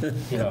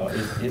 you know,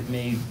 it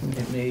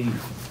may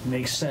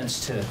make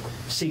sense to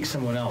seek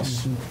someone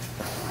else.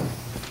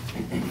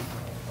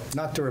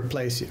 Not to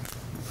replace you.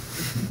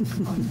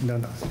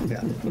 No,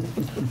 yeah.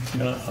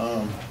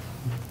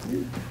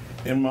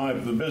 In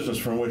the business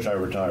from which I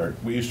retired,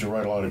 we used to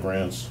write a lot of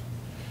grants.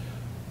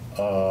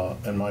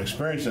 And my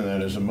experience in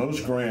that is that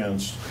most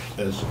grants,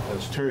 as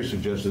Terry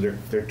suggested,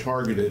 they're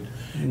targeted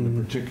in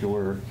a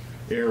particular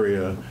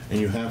area, and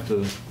you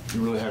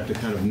really have to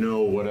kind of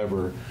know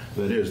whatever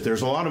that is.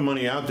 There's a lot of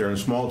money out there in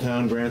small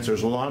town grants.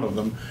 There's a lot of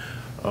them,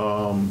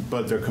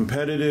 but they're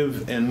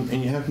competitive, and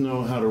you have to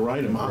know how to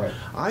write them. Right.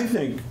 I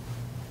think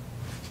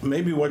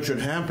maybe what should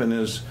happen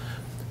is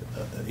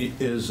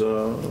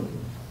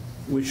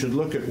we should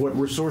look at what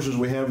resources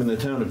we have in the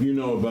town. If you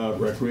know about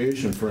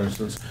recreation, for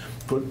instance,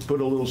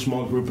 put a little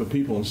small group of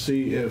people and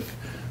see if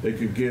they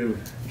could give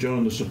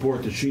Joan the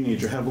support that she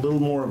needs, or have a little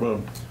more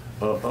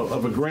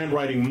of a grant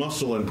writing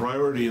muscle and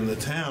priority in the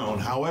town,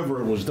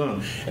 however it was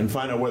done, and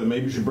find out whether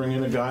maybe you should bring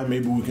in a guy,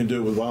 maybe we can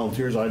do it with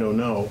volunteers, I don't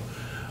know.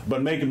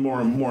 But make it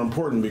more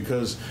important,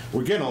 because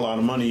we're getting a lot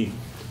of money.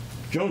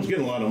 Joan's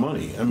getting a lot of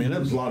money. I mean,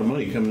 that's a lot of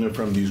money coming in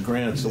from these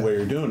grants the way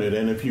you're doing it,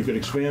 and if you could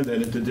expand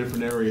that into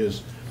different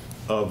areas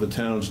of the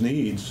town's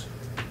needs.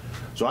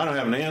 So I don't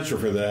have an answer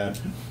for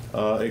that,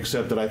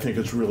 except that I think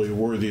it's really a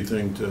worthy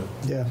thing to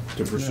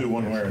pursue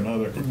one way or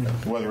another.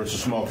 Whether it's a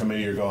small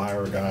committee or go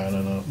hire a guy, I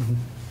don't know.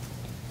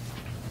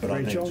 But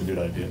I think it's a good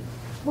idea.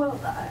 Well,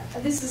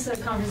 this is a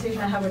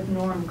conversation I had with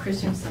Norm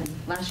Christensen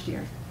last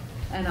year,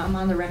 and I'm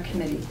on the rec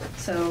committee.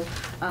 So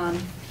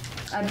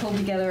I pulled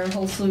together a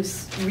whole slew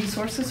of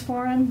resources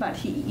for him, but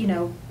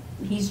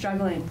he's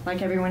struggling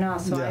like everyone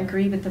else. So I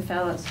agree with the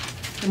fellows.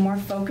 The more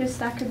focused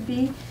that could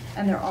be,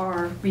 and there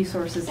are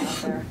resources out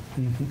there.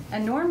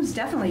 And Norm's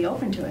definitely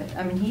open to it.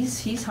 I mean,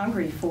 he's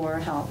hungry for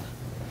help.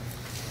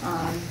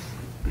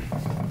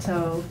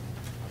 So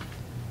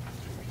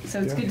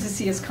it's good to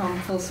see us come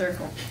full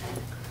circle.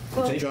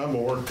 Well, it's a job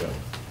of work, though.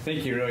 I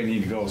think you really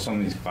need to go to some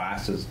of these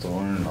classes to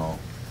learn, though.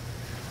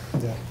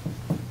 Yeah.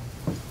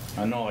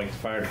 I know, like the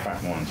fire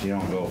department ones, you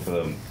don't go for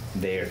the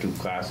day or 2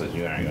 classes,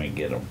 you aren't going to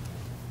get them.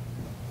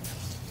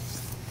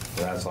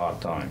 So that's a lot of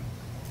time.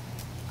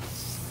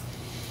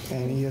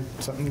 Annie, you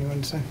have something you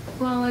want to say?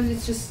 Well,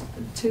 it's just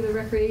to the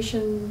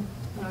recreation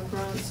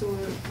grants, or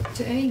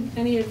to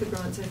any of the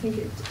grants. I think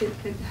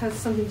it has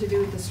something to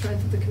do with the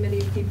strength of the committee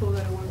of people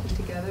that are working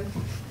together.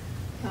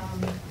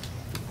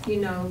 You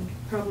know,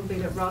 probably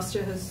that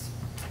Rochester has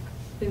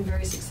been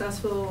very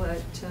successful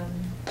at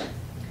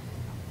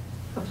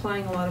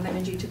applying a lot of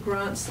energy to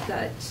grants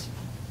that,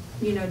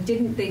 you know,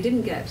 they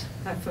didn't get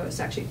at first.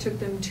 Actually, it took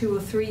them 2 or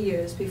 3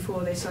 years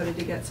before they started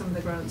to get some of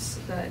the grants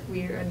that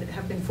we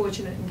have been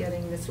fortunate in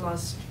getting this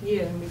last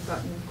year, and we've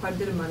gotten quite a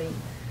bit of money.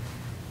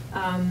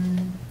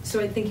 So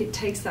I think it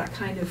takes that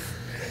kind of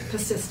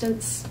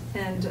persistence,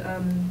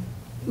 and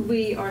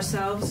we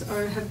ourselves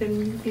have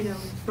been, you know,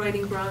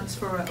 writing grants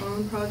for our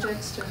own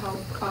projects to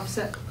help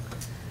offset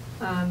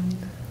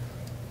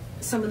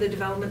some of the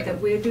development that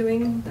we're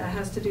doing that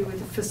has to do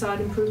with facade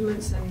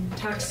improvements and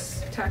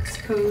tax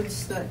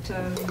codes that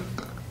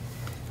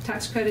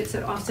tax credits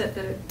that offset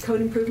the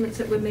code improvements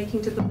that we're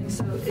making to buildings.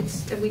 So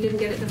and we didn't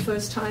get it the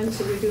first time,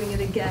 so we're doing it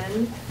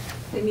again.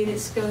 I mean,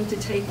 it's going to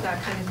take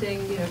that kind of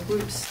thing, you know,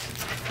 groups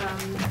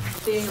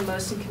being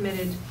immersed and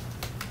committed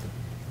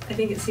I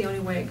think it's the only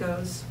way it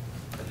goes.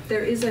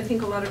 There is, I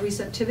think, a lot of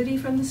receptivity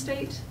from the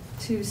state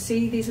to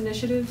see these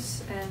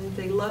initiatives, and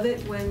they love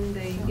it when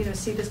they,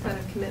 see this kind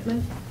of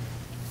commitment.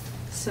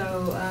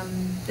 So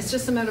it's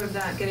just a matter of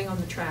that, getting on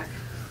track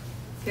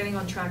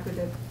with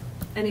it.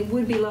 And it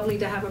would be lovely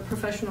to have a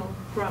professional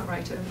grant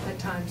writer at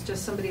times,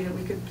 just somebody that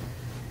we could.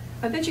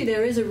 I bet you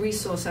there is a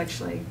resource,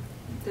 actually.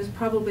 There's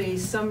probably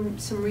some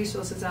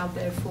resources out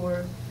there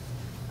for,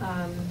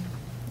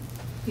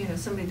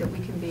 somebody that we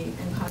can be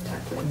in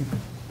contact with.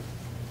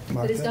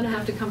 But it's going to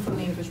have to come from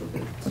the individual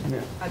groups,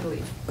 I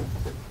believe.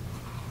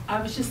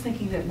 I was just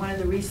thinking that one of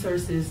the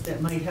resources that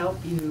might help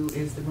you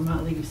is the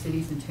Vermont League of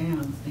Cities and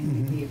Towns. They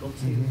may be able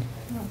to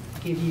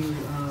give you,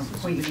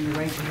 point you in the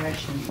right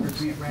direction for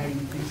grant writing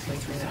and things like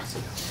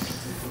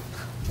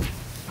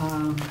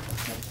that.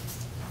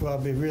 Well,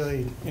 I'd be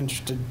really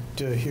interested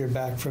to hear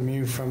back from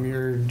you from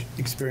your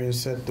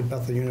experience at the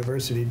Bethel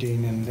University,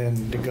 Dean,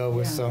 and to go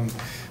with some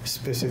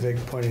specific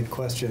pointed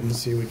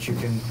questions, see what you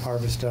can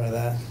harvest out of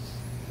that.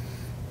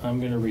 I'm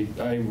going to read.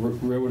 I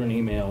wrote an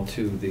email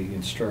to the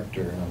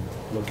instructor, and I'm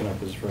looking up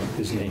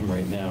his name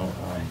right now,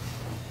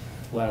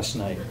 last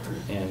night.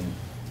 And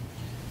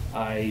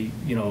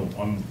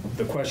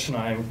the question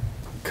I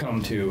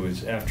come to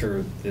is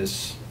after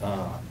this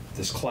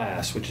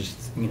class, which is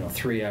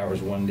 3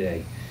 hours one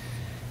day.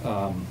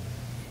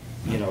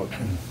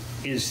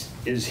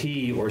 Is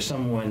he or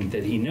someone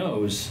that he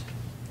knows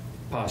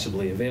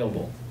possibly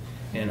available?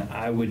 And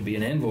I would be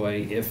an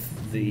envoy if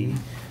the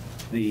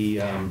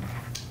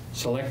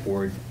select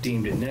board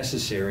deemed it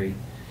necessary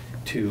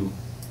to,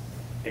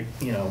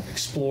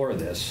 explore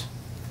this.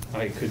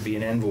 I could be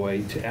an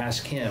envoy to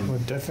ask him. Well,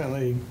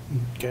 definitely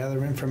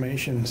gather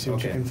information and see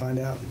what you can find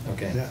out.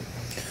 Okay. Yeah.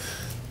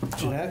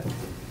 Jeanette?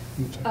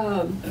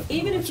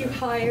 Even if you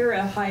hire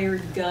a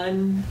hired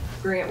gun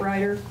grant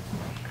writer,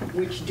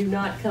 which do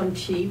not come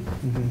cheap,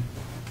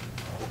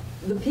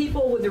 the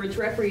people, whether it's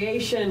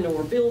recreation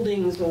or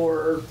buildings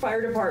or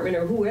fire department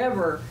or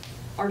whoever,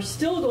 are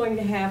still going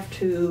to have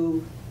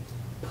to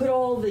put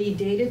all the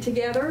data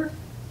together,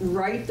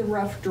 write the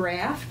rough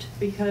draft,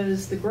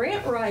 because the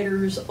grant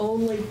writers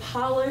only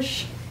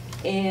polish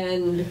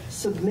and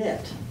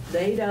submit.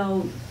 They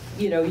don't,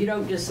 you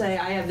don't just say,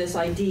 I have this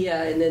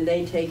idea, and then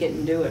they take it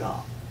and do it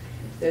all.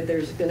 That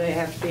there's going to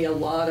have to be a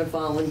lot of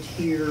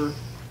volunteer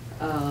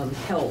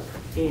help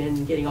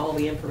in getting all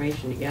the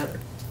information together.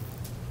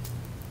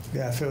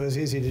 Yeah, if it was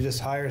easy to just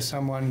hire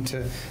someone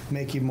to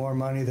make you more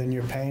money than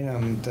you're paying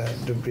them, that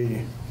would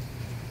be...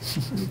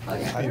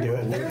 I do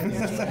it.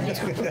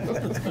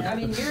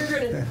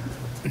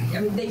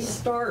 They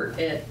start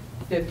at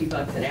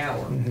 $50 an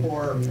hour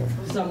for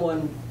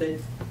someone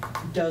that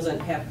doesn't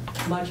have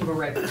much of a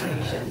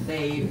reputation.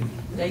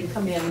 They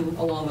come in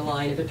along the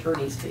line of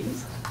attorney's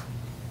fees.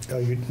 Oh,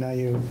 now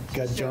you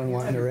got Joan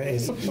wanting a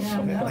raise.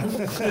 Yeah, no.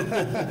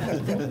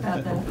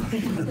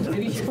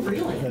 Maybe you're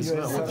really. You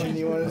have something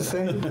you wanted to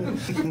say?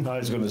 I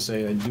was going to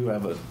say I do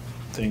have a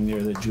thing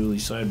there that Julie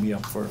signed me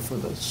up for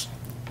this,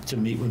 to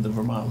meet with the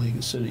Vermont League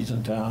of Cities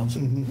and Towns,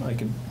 and I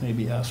could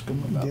maybe ask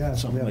them about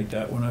something like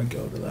that when I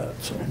go to that.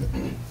 So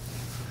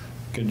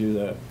could do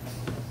that.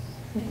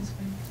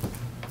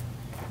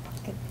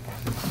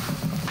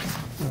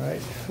 All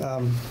right.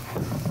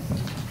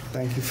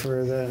 Thank you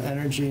for the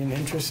energy and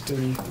interest,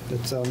 and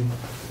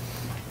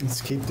let's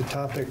keep the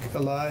topic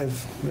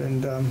alive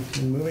and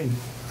moving.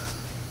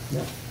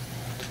 Yeah.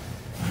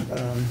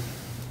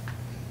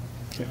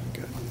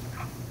 Good.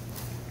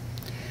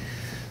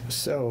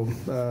 So,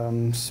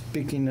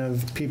 speaking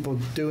of people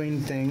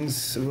doing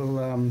things,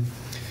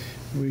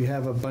 we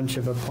have a bunch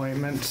of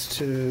appointments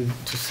to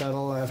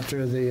settle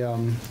after the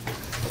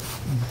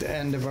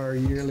end of our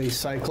yearly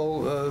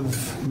cycle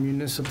of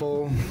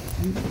municipal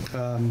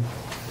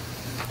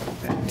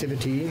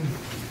activity.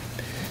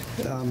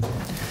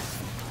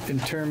 In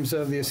terms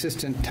of the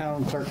assistant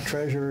town clerk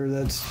treasurer,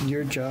 that's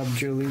your job,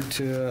 Julie,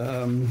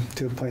 to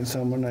appoint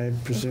someone. I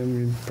presume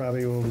you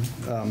probably will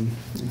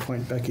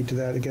appoint Becky to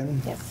that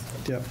again? Yes.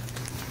 Yep.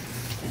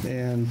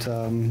 And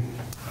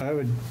I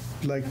would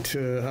like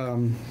to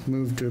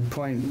move to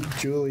appoint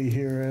Julie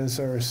here as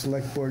our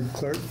select board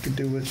clerk to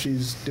do what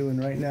she's doing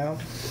right now.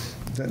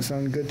 Does that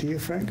sound good to you,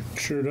 Frank?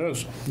 Sure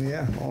does.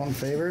 Yeah, all in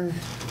favor?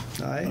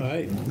 Aye?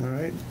 Aye. All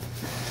right.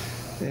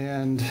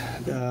 And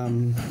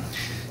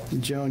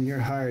Joan, you're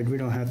hired. We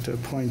don't have to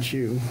appoint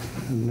you,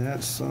 and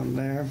that's on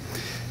there.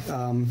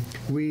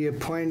 We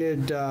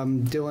appointed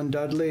Dylan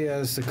Dudley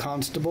as the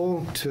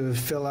constable to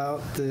fill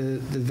out the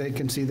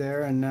vacancy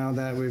there, and now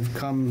that we've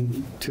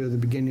come to the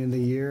beginning of the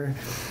year,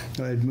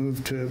 I'd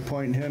move to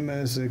appoint him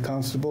as a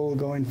constable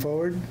going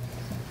forward.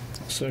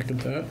 Second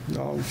that.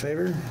 All in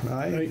favor?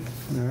 Aye.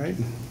 All right.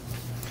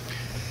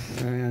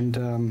 And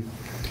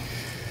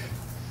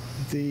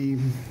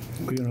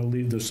we're going to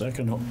leave the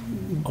second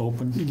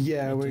open?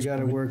 Yeah, we got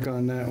to work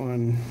on that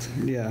one.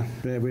 Yeah,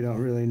 we don't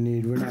really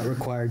need, we're not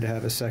required to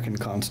have a second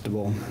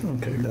constable.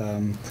 Okay.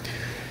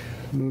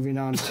 Moving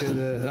on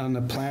to on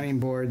the planning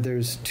board,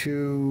 there's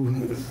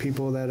two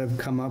people that have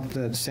come up,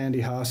 that's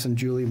Sandy Haas and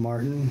Julie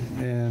Martin,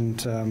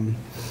 and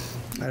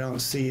I don't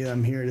see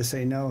them here to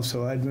say no,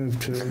 so I'd move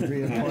to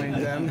reappoint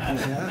them.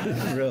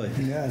 Yeah? Really?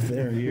 Yeah.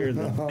 They're here,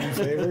 though. All in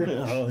favor?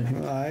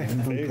 Aye.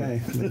 favor.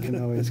 Okay. They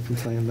can always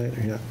complain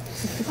later. Yeah.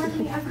 Pardon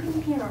me, I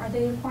couldn't hear. Are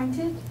they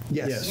appointed?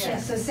 Yes.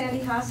 Yes, so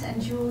Sandy Haas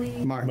and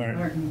Julie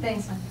Martin.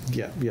 Thanks.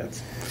 Yeah. Yeah.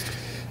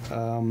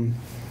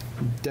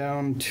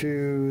 Down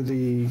to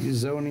the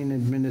zoning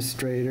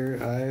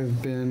administrator.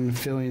 I've been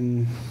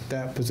filling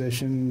that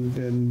position,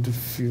 and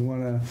if you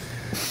want to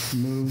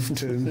move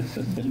to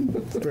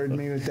burden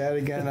me with that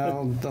again,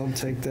 I'll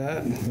take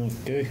that.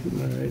 Okay,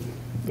 All right.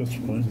 that's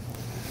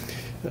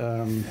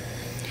fine.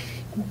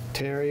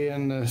 Terry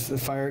and the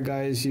fire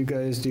guys, you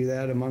guys do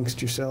that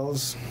amongst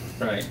yourselves?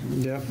 Right.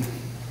 Yep.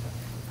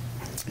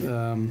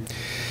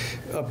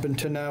 Up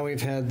until now,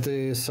 we've had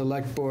the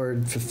select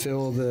board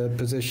fulfill the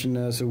position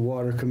as a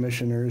water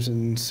commissioners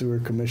and sewer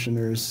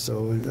commissioners,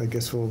 so I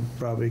guess we'll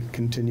probably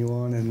continue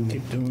on in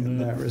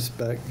that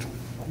respect.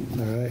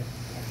 All right.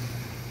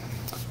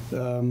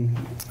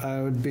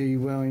 I would be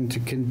willing to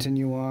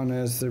continue on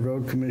as the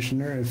road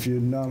commissioner if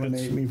you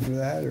nominate me for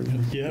that, or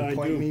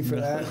appoint me for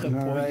that. All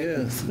right.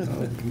 Yes.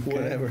 Okay.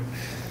 Whatever.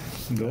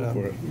 Go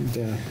for it.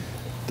 Yeah.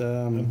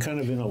 I'm kind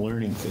of in a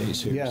learning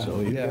phase here, Yeah,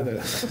 so you yeah.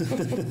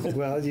 gotta.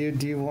 Well, do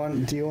you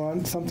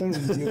want something?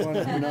 Do you want?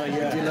 Not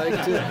yet. Would you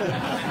like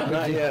to?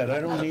 Not yet.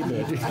 I don't need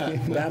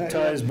that.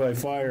 Baptized by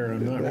fire.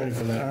 I'm not ready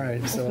for that. All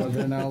right. So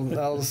then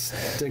I'll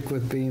stick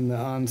with being the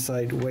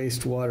on-site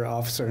wastewater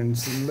officer,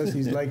 unless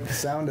you like the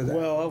sound of that.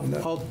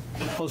 Well,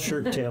 I'll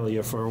shirt tail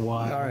you for a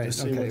while. All right. To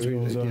see Okay.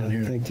 what goes on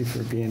here. Thank you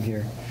for being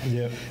here.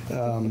 Yep.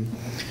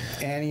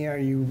 Annie, are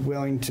you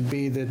willing to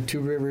be the Two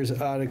Rivers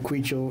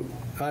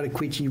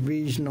Ottaquechee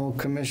Regional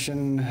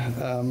Commission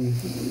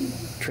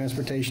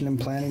Transportation and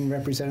Planning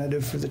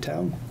representative for the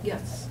town?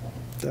 Yes,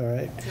 All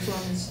right. as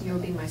long as you'll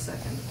be my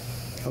second.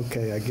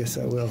 Okay, I guess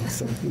I will.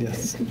 So,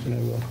 yes, I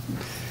will.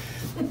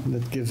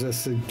 That gives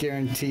us a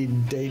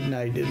guaranteed date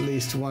night at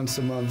least once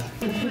a month.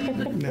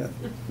 Yeah.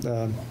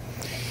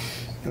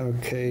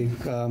 Okay.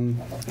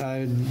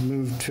 I'd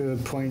move to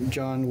appoint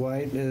John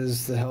White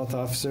as the health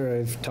officer.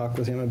 I've talked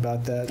with him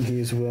about that, and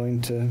he's willing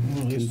to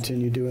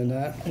continue doing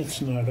that. It's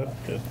not up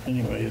yet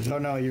anyway, is it? Oh,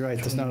 no, you're right.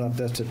 That's not up.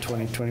 That's at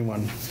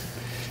 2021.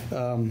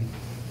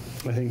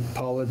 I think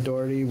Paula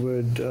Doherty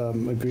would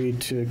agree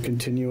to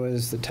continue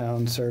as the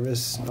town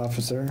service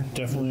officer.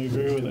 Definitely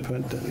agree with it.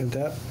 Put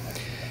that.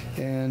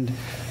 And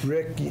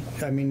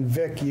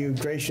Vic, you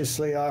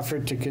graciously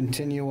offered to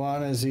continue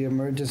on as the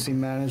emergency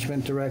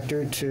management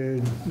director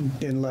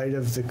in light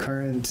of the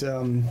current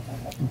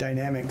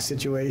dynamic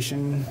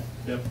situation.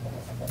 Yep.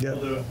 Yep.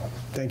 I'll do it.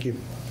 Thank you.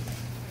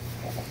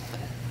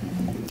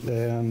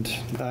 And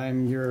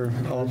I'm your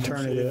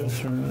alternative,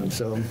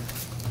 so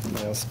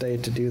I'll stay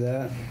to do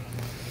that.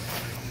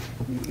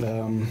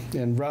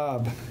 And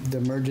Rob, the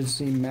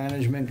emergency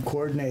management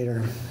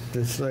coordinator.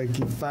 It's like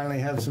you finally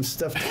have some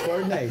stuff to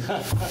coordinate.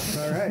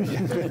 All right.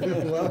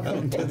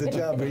 Welcome to the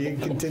job. Are you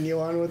continue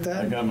on with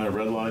that? I got my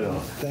red light on.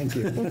 Thank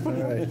you. All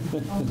right.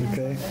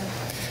 Okay.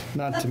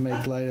 Not to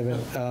make light of it.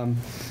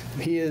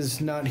 He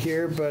is not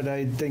here, but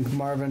I think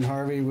Marvin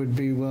Harvey would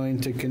be willing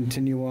to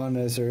continue on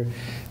as our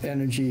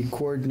energy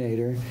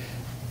coordinator.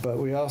 But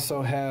we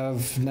also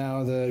have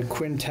now the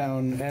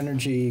Quintown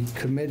Energy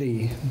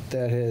Committee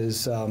that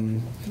has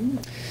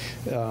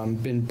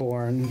been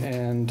born,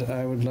 and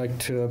I would like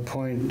to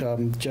appoint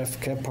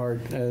Jeff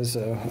Kephart as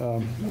a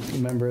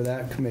member of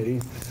that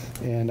committee.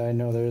 And I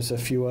know there's a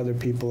few other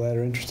people that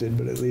are interested,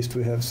 but at least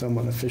we have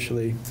someone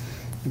officially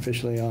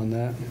on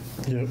that.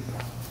 Yep.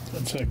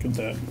 I'd second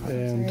that.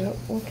 And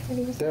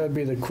that would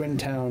be the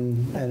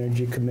Quintown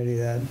Energy Committee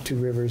that Two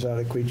Rivers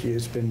Ottaquechee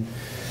has been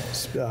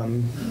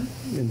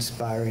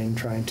inspiring,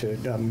 trying to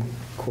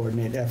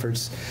coordinate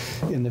efforts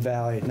in the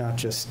valley, not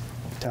just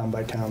town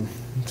by town.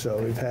 So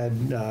we've had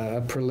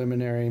a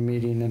preliminary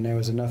meeting, and there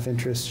was enough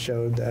interest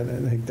showed that I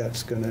think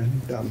that's going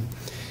to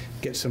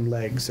get some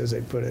legs, as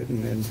they put it,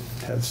 and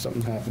have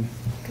something happen.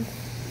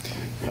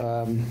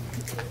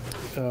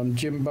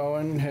 Jim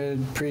Bowen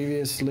had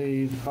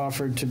previously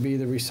offered to be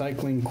the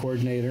recycling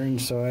coordinator, and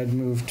so I'd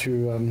move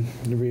to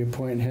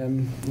reappoint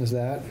him as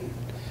that.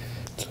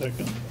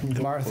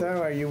 Second.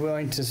 Martha, are you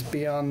willing to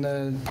be on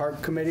the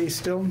park committee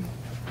still?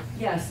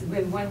 Yes,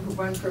 with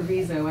one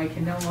proviso, I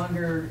can no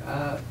longer,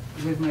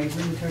 with my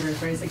rheumatoid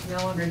arthritis, I can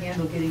no longer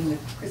handle getting the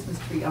Christmas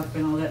tree up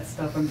and all that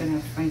stuff. I'm gonna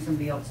have to find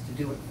somebody else to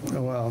do it for me.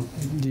 Oh, well,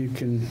 you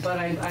can But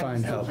I find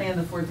still help. plan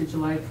the 4th of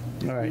July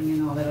All right.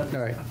 and all that other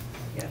All right. stuff.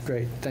 Yes.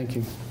 Great, thank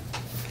you.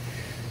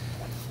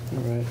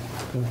 All right,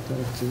 put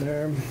that to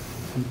there.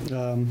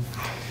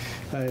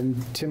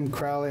 Tim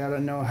Crowley, I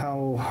don't know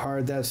how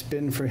hard that's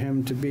been for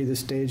him to be the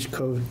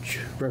stagecoach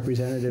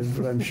representative,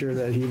 but I'm sure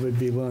that he would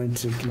be willing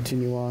to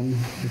continue on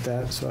with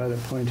that, so I'd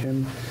appoint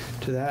him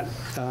to that.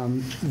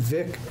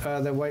 Vic,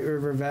 the White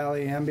River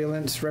Valley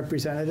Ambulance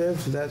representative,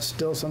 is that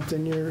still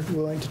something you're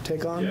willing to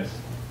take on? Yes.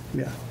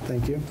 Yeah,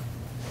 thank you.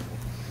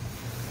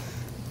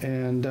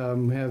 And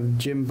we have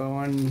Jim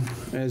Bowen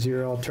as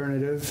your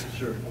alternative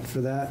Sure. for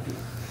that.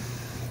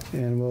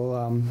 And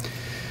we'll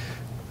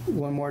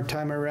one more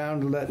time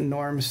around, let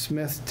Norm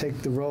Smith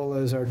take the role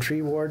as our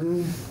tree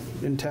warden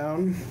in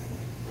town,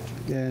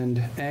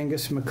 and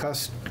Angus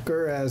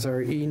McCusker as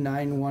our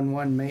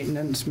E911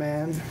 maintenance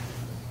man,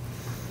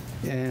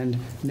 and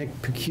Nick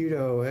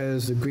Picuto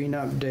as the Green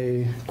Up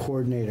Day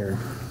coordinator.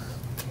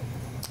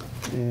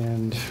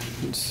 And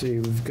let's see,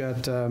 we've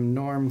got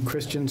Norm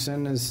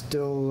Christensen is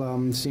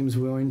still seems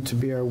willing to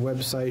be our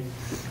website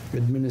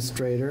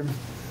administrator,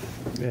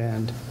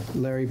 and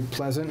Larry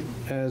Pleasant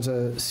as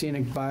a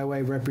scenic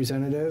byway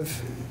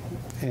representative,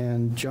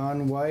 and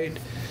John White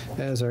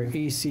as our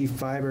EC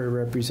Fiber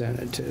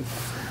representative.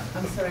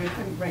 I'm sorry, I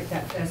couldn't write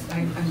that fast.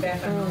 I'm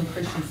back on Norm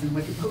Christensen.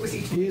 What was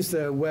he doing? He's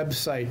the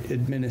website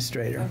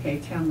administrator. Okay,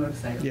 town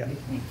website. Okay, Yeah.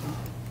 thank you.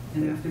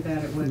 And after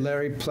that, it was?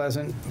 Larry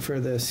Pleasant for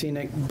the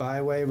scenic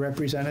byway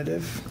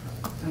representative,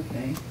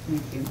 Okay,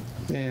 thank you.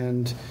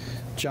 and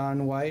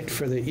John White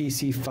for the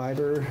EC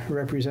Fiber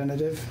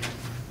representative.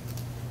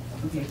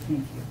 Okay,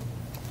 thank you.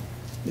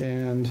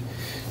 And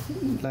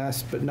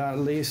last but not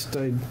least,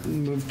 I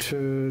move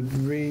to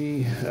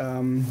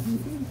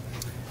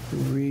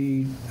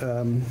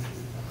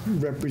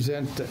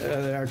represent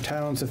our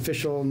town's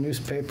official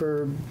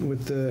newspaper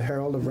with the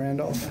Herald of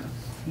Randolph.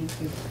 Thank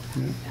you.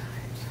 Yeah.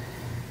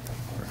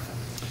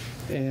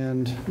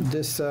 And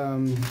this,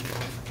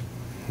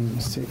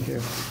 let's see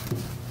here.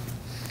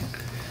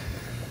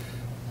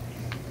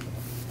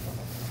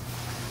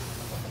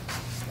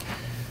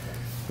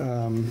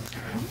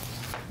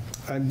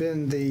 I've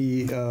been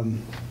the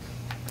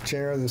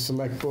chair of the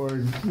select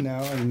board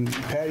now, and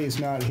Patty's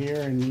not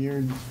here, and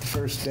you're the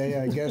first day,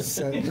 I guess.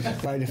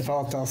 By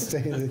default, I'll stay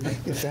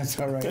if that's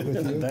all right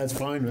with you. That's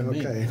fine with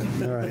me. Okay,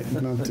 all right.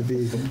 Not to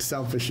be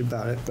selfish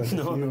about it, but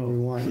No, if you no,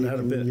 want, you not a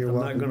can, bit. you're I'm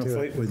not welcome going to to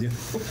fight it. with you.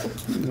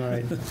 All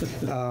right.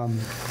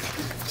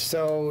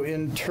 So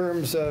in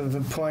terms of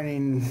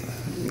appointing,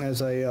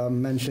 as I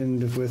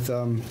mentioned with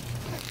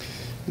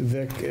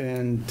Vic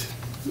and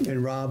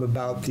Rob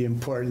about the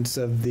importance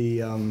of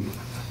the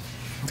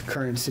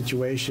current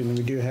situation,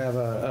 we do have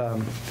a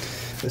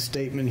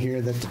statement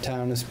here that the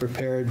town is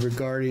prepared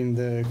regarding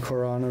the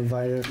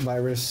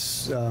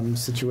coronavirus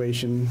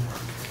situation.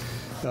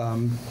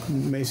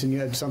 Mason, you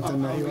had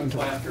something that you wanted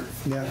to?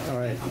 Yeah, all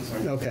right.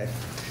 Okay.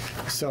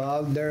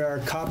 So there are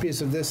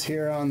copies of this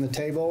here on the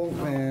table,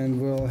 and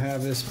we'll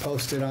have this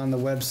posted on the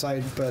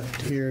website, but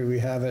here we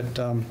have it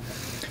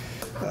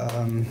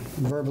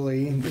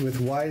verbally. With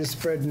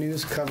widespread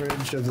news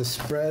coverage of the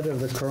spread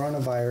of the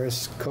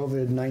coronavirus,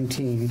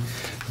 COVID-19,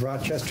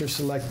 Rochester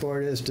Select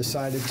Board has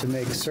decided to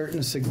make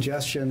certain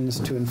suggestions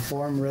to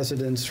inform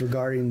residents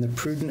regarding the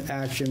prudent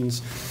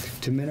actions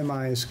to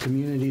minimize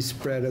community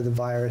spread of the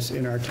virus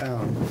in our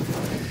town.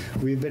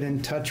 We've been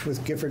in touch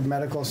with Gifford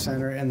Medical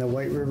Center and the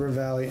White River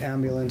Valley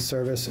Ambulance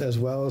Service, as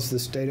well as the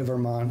state of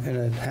Vermont,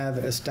 and have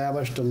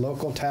established a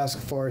local task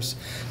force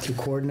to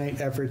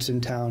coordinate efforts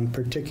in town,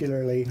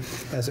 particularly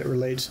as it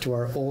relates to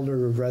our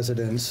older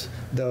residents,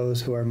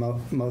 those who are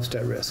most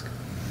at risk.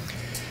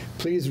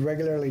 Please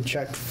regularly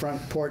check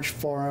Front Porch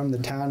Forum, the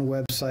town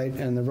website,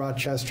 and the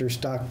Rochester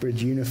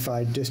Stockbridge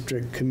Unified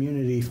District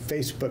Community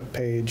Facebook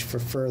page for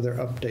further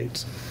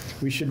updates.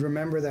 We should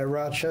remember that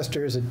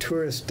Rochester is a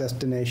tourist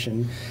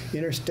destination.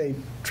 Interstate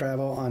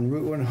travel on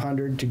Route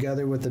 100,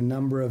 together with a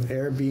number of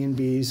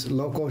Airbnbs,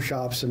 local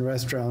shops, and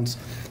restaurants,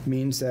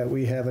 means that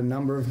we have a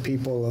number of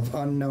people of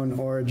unknown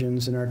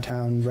origins in our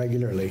town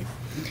regularly.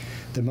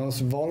 The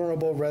most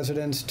vulnerable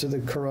residents to the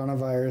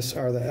coronavirus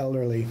are the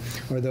elderly,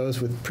 or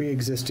those with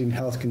pre-existing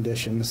health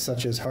conditions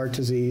such as heart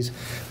disease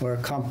or a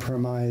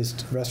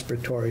compromised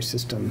respiratory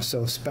system,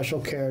 so special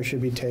care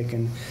should be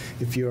taken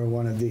if you are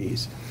one of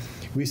these.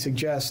 We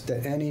suggest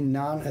that any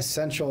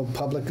non-essential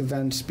public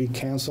events be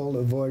canceled,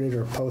 avoided,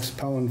 or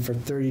postponed for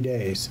 30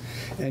 days.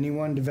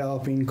 Anyone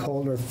developing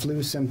cold or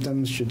flu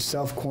symptoms should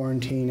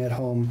self-quarantine at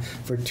home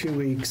for 2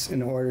 weeks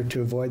in order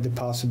to avoid the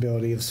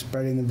possibility of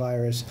spreading the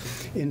virus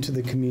into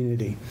the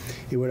community.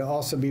 It would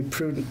also be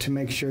prudent to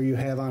make sure you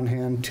have on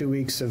hand 2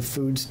 weeks of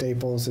food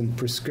staples and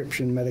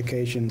prescription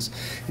medications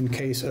in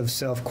case of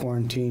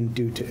self-quarantine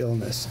due to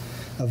illness.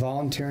 A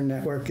volunteer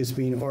network is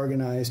being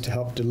organized to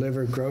help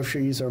deliver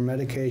groceries or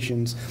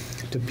medications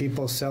to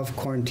people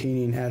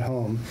self-quarantining at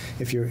home.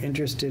 If you're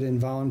interested in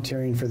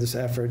volunteering for this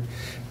effort,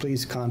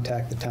 please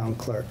contact the town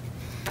clerk.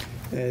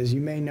 As you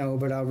may know,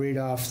 but I'll read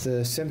off,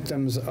 the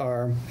symptoms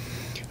are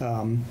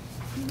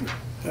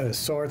a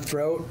sore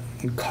throat,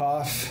 and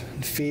cough,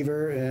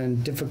 fever,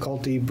 and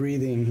difficulty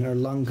breathing or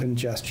lung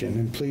congestion.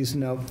 And please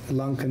note,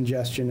 lung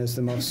congestion is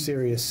the most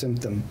serious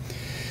symptom.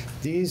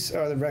 These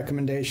are the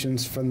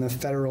recommendations from the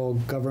federal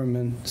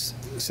government's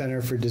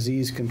Center for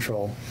Disease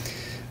Control.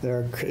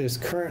 There is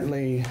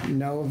currently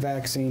no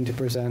vaccine to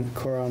prevent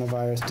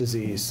coronavirus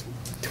disease,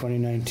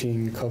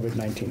 2019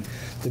 COVID-19.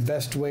 The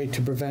best way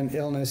to prevent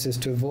illness is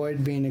to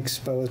avoid being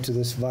exposed to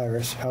this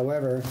virus.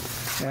 However,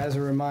 as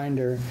a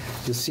reminder,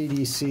 the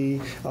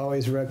CDC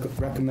always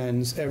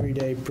recommends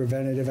everyday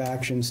preventative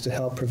actions to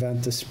help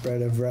prevent the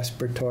spread of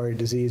respiratory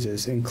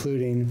diseases,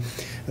 including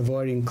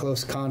avoiding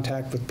close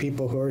contact with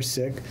people who are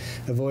sick,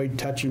 avoid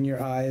touching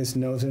your eyes,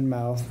 nose, and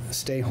mouth,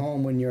 stay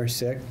home when you're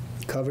sick,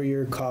 cover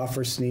your cough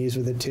or sneeze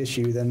with a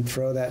tissue, then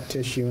throw that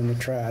tissue in the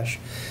trash.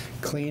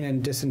 Clean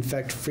and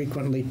disinfect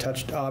frequently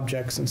touched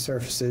objects and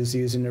surfaces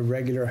using a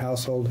regular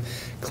household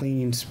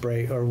cleaning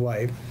spray or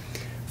wipe.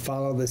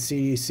 Follow the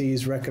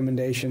CDC's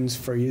recommendations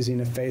for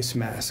using a face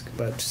mask,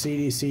 but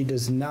CDC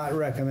does not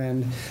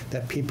recommend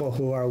that people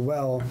who are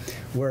well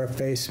wear a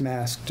face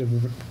mask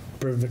to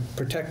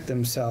protect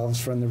themselves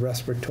from the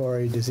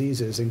respiratory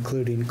diseases,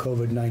 including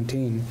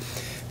COVID-19.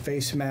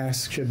 Face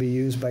masks should be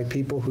used by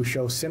people who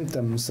show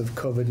symptoms of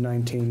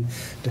COVID-19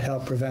 to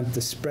help prevent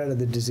the spread of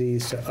the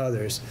disease to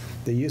others.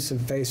 The use of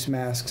face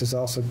masks is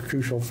also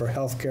crucial for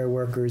healthcare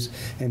workers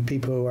and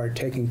people who are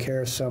taking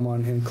care of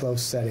someone in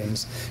close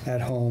settings,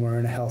 at home or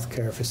in a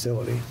healthcare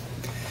facility.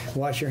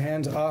 Wash your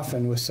hands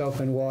often with soap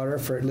and water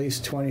for at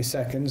least 20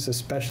 seconds,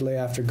 especially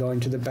after going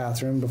to the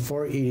bathroom,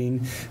 before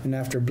eating, and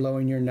after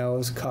blowing your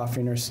nose,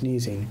 coughing, or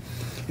sneezing.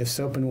 If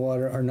soap and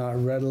water are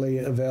not readily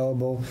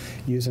available,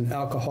 use an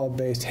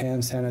alcohol-based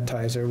hand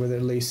sanitizer with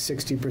at least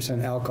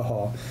 60%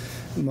 alcohol.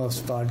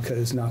 Most vodka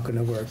is not going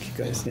to work, you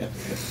guys. Yeah.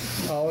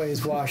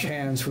 Always wash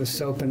hands with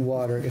soap and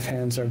water if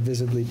hands are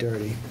visibly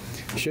dirty.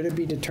 Should it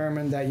be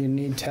determined that you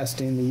need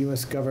testing, the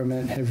U.S.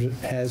 government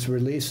has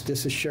released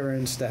this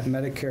assurance that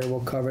Medicare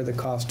will cover the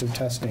cost of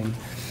testing.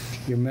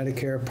 Your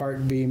Medicare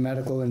Part B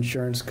medical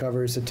insurance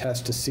covers a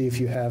test to see if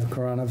you have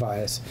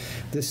coronavirus.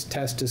 This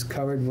test is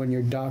covered when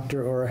your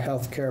doctor or a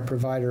healthcare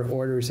provider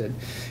orders it,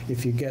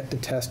 if you get the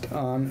test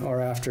on or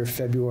after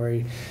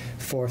February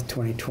 4th,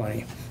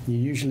 2020. You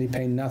usually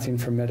pay nothing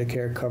for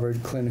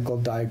Medicare-covered clinical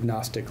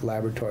diagnostic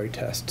laboratory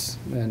tests.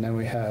 And then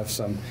we have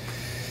some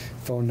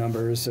phone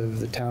numbers of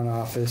the town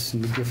office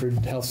and the Gifford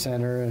Health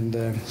Center and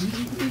the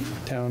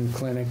town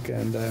clinic,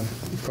 and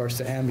of course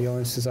the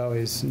ambulance is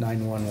always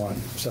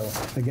 911. So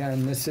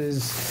again, this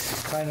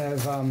is kind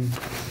of,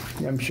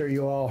 I'm sure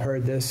you all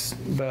heard this,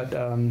 but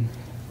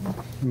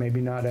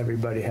maybe not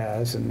everybody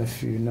has, and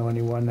if you know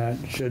anyone that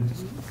should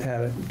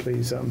have it,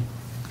 please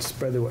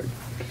spread the word.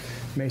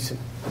 Mason.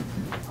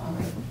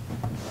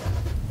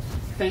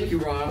 Thank you,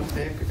 Rob.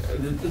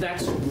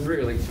 That's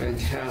really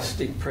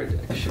fantastic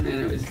prediction,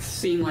 and it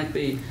seemed like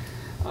the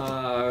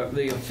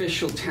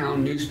official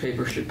town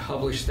newspaper should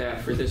publish that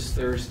for this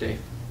Thursday.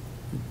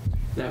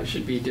 That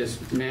should be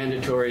just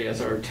mandatory as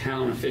our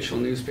town official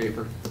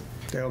newspaper.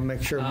 They'll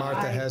make sure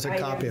Martha has a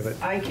copy of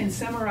it. I can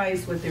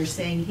summarize what they're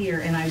saying here,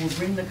 and I will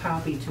bring the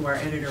copy to our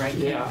editor. I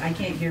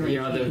can't guarantee.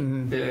 You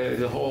know,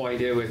 the whole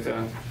idea with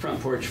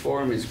Front Porch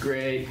Forum is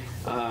great.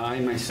 I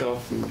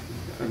myself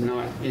I'm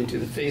not into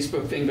the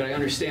Facebook thing, but I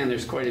understand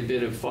there's quite a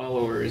bit of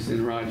followers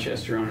in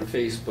Rochester on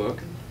Facebook.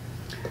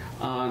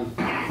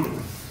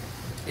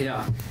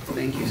 Yeah,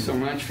 thank you so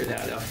much for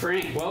that.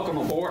 Frank, welcome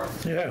aboard.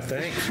 Yeah,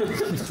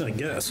 thanks. I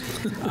guess.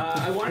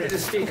 I wanted to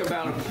speak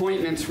about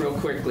appointments real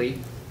quickly.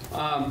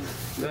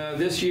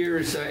 This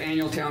year's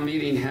annual town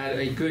meeting had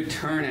a good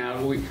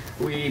turnout.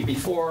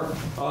 Before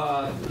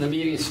the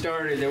meeting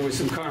started, there was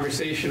some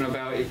conversation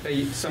about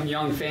some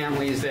young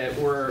families that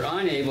were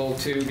unable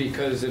to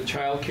because of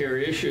child care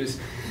issues.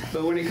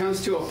 But when it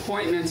comes to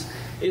appointments,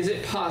 is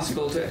it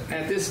possible to,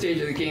 at this stage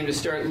of the game, to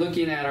start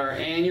looking at our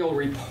annual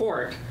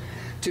report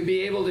to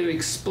be able to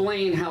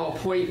explain how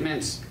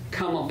appointments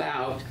come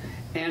about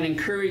and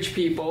encourage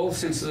people,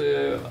 since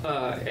the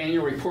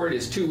annual report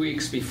is 2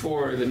 weeks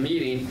before the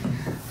meeting,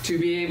 to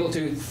be able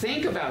to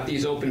think about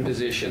these open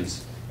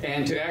positions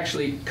and to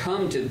actually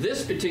come to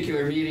this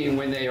particular meeting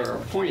when they are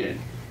appointed,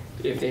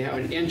 if they have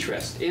an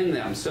interest in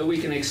them, so we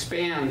can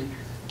expand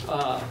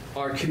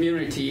our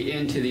community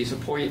into these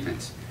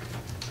appointments.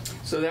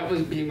 So that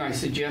would be my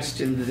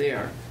suggestion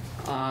there.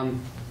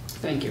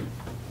 Thank you.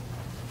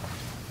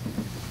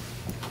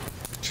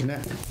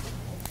 Jeanette.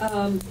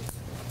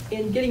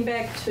 In getting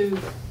back to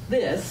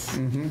this,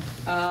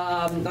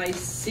 I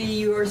see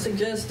you are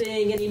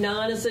suggesting any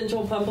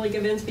non-essential public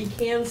events be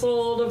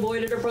canceled,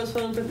 avoided, or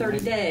postponed for 30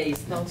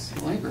 days.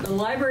 The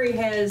library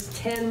has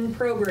 10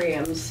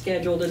 programs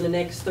scheduled in the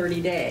next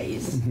 30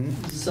 days.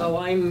 So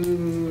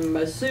I'm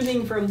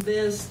assuming from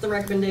this, the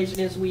recommendation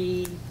is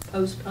we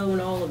postpone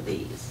all of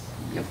these.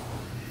 Yep.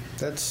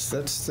 That's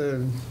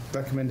the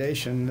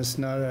recommendation. It's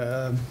not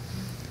a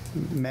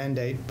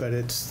mandate, but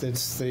it's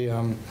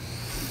the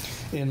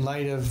in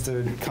light of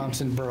the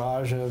constant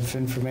barrage of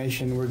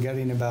information we're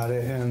getting about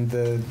it and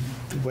the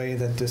way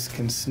that this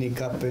can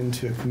sneak up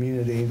into a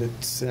community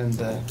that's in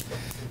the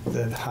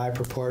high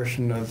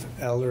proportion of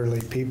elderly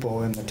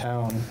people in the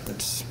town,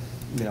 it's,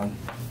 you know,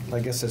 I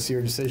guess it's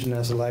your decision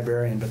as a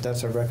librarian, but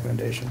that's our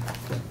recommendation.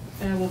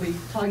 And we'll be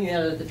talking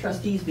about it at the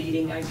trustees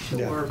meeting, I'm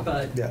sure,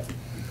 but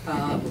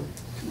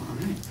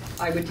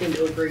I would tend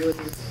to agree with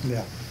you.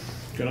 Yeah.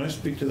 Can I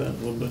speak to that a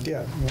little bit?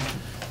 Yeah.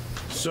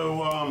 So,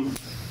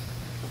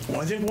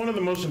 well, I think one of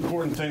the most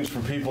important things for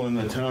people in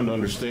the town to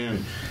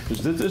understand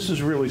is that this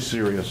is really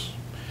serious.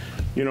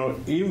 You know,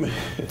 even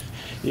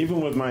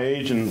with my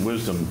age and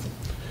wisdom,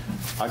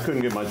 I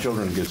couldn't get my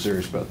children to get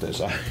serious about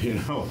this. You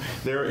know,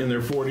 they're in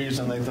their 40s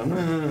and they thought,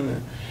 nah.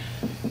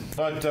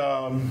 But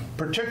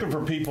particularly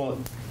for people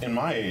in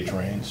my age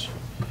range,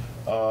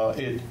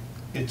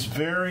 it's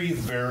very,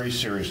 very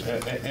serious.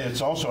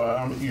 It's also,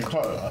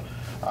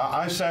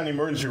 I sat in the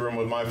emergency room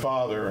with my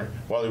father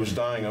while he was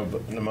dying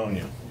of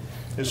pneumonia.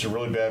 This is a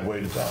really bad way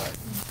to die.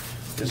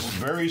 This is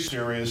very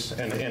serious,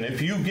 and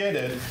if you get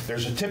it,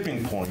 there's a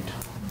tipping point.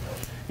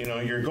 You know,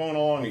 you're going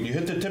along, you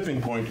hit the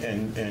tipping point,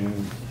 and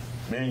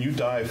man, you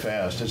die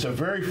fast. It's a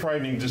very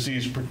frightening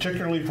disease,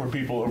 particularly for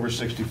people over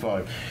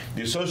 65.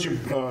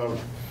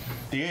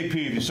 The AP,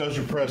 the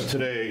Associated Press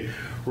today,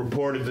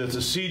 reported that the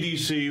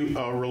CDC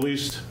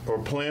released or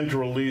planned to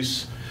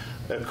release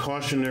a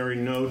cautionary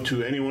note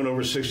to anyone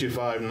over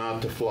 65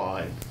 not to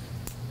fly.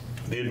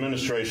 The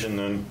administration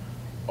then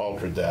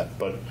altered that,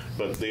 but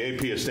the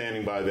AP is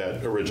standing by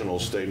that original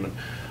statement.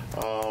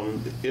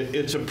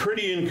 It's a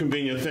pretty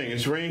inconvenient thing.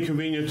 It's very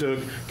inconvenient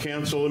to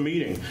cancel a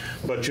meeting,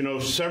 but you know,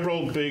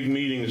 several big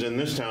meetings in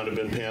this town have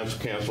been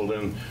canceled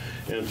and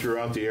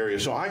throughout the area.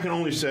 So I can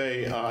only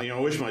say, you know, I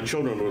wish my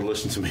children would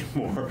listen to me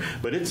more,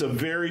 but it's a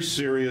very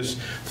serious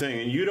thing,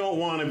 and you don't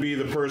want to be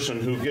the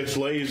person who gets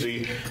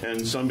lazy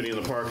and somebody in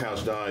the park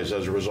house dies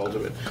as a result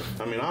of it.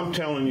 I mean, I'm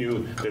telling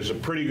you, there's a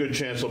pretty good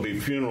chance there'll be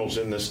funerals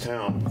in this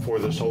town before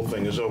this whole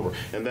thing is over,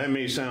 and that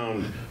may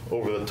sound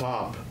over the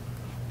top,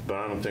 but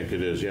I don't think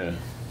it is, yeah.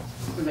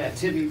 That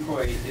tipping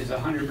point is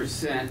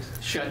 100%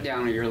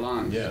 shutdown of your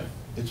lungs. Yeah.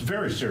 It's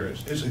very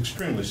serious. It's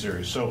extremely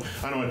serious. So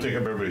I don't want to take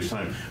up everybody's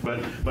time,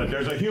 but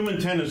there's a human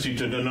tendency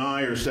to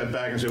deny or step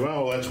back and say,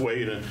 well, let's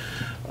wait. And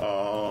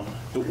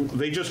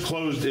they just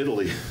closed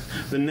Italy.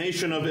 The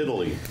nation of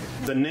Italy.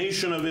 The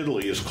nation of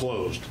Italy is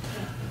closed.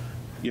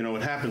 You know,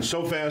 it happened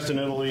so fast in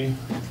Italy.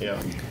 Yeah.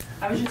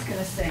 I was just going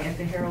to say, at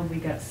the Herald, we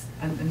got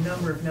a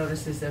number of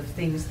notices of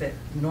things that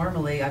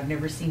normally I've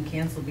never seen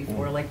canceled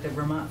before, like the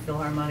Vermont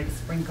Philharmonic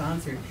Spring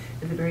Concert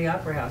at the Berry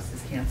Opera House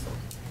is canceled.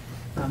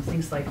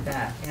 Things like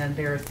that. And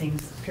there are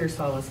things, Pierce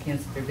Hall has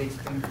canceled their big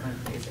spring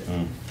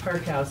fundraiser.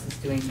 Park House is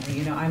doing,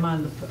 you know, I'm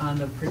on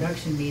the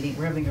production meeting,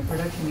 we're having a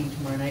production meeting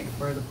tomorrow night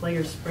for the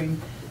Players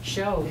Spring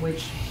Show,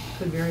 which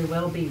could very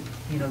well be,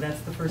 you know,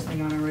 that's the first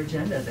thing on our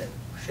agenda, that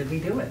should we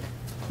do it?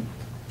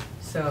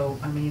 So,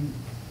 I mean,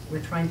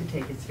 we're trying to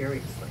take it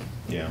seriously.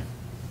 Yeah.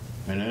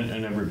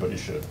 And everybody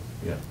should.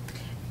 Yeah.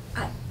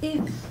 I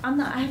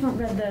haven't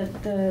read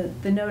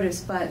the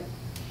notice, but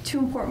two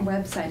important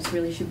websites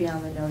really should be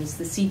on the notice.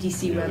 The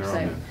CDC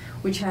website,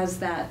 which has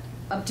that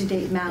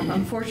up-to-date map.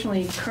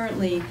 Unfortunately,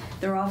 currently,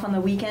 they're off on the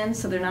weekend,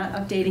 so they're not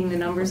updating the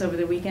numbers over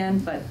the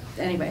weekend. But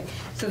anyway,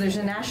 so there's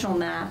a national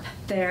map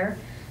there.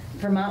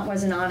 Vermont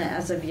wasn't on it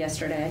as of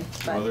yesterday.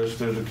 But well, there's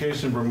a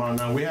case in Vermont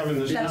now. We have in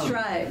this town. That's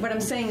right. What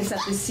I'm saying is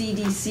that the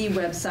CDC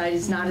website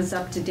is not as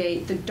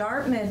up-to-date. The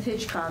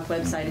Dartmouth-Hitchcock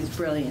website is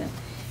brilliant.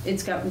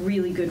 It's got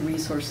really good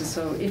resources.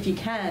 So if you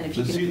can, the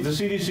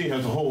CDC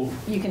has a whole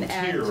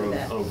tier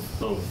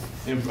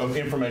of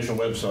information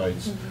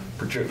websites.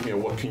 You know,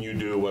 what can you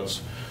do?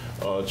 What's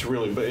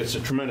it's a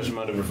tremendous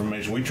amount of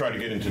information. We try to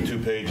get into 2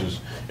 pages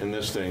in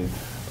this thing,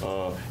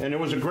 and there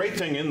was a great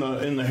thing in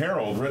the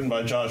Herald written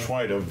by Josh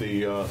White of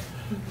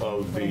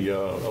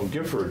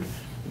Gifford,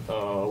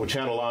 which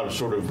had a lot of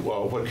sort of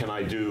what can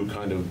I do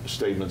kind of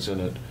statements in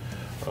it.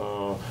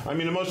 I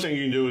mean, the most thing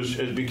you can do is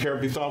be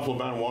careful, be thoughtful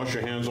about it, wash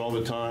your hands all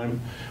the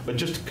time, but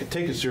just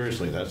take it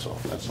seriously. That's all.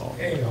 That's all.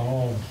 Hey,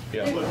 home.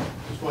 Yeah.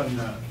 Just one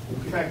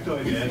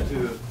factoid to add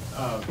to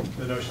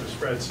the notion of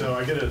spread. So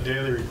I get a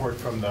daily report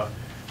from the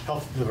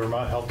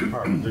Vermont Health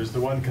Department. There's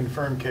the one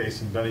confirmed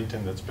case in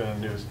Bennington that's been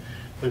in the news.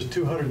 There's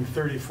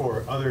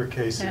 234 other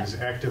cases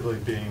actively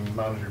being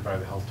monitored by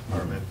the health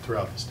department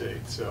throughout the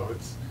state. So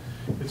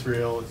it's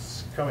real.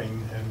 It's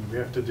coming, and we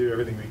have to do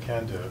everything we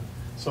can to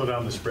slow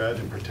down the spread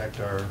and protect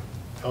our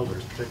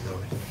elders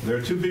particularly. There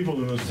are 2 people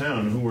in this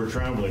town who were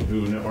traveling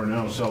who are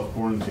now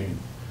self-quarantined.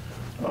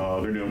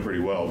 They're doing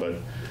pretty well, but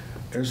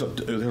there's a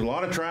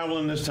lot of travel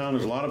in this town.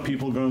 There's a lot of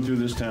people going through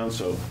this town,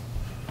 so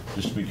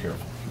just be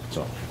careful. That's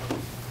all.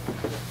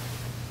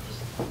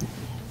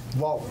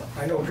 Well,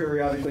 I know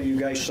periodically you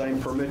guys sign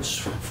permits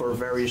for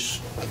various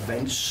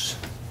events,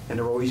 and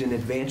they're always in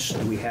advance.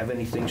 Do we have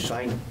anything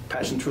signed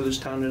passing through this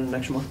town in the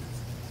next month?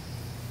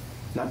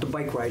 Not the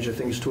bike rides, I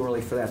think it's too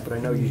early for that, but I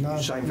know you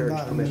sign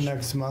various permits. Not in the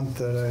next month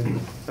that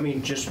I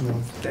mean, just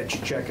that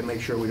you check and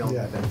make sure we don't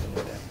have anything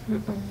like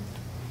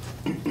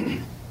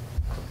that.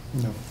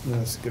 No,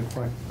 that's a good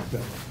point.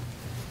 Yeah.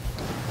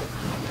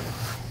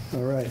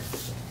 All right.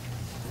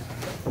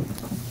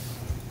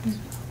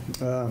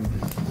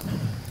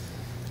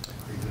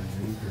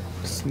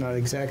 It's not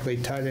exactly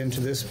tied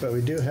into this, but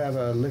we do have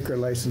a liquor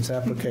license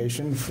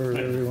application for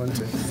everyone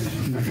to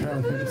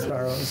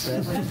borrow.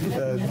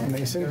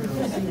 Mason?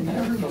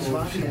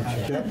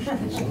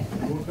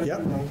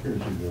 Yep.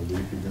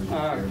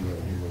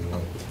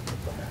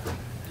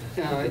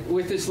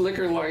 With this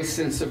liquor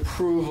license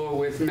approval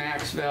with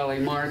Max Valley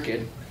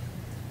Market,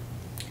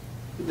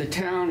 the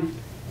town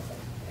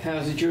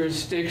has a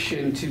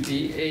jurisdiction to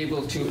be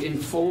able to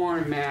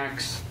inform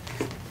Max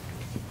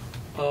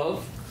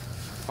of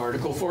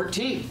Article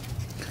 14.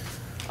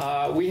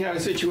 We have a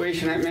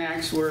situation at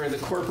Max where the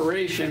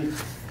corporation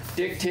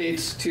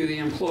dictates to the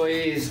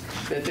employees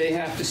that they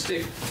have to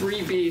stick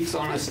 3 beets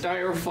on a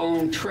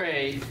styrofoam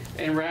tray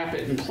and wrap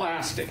it in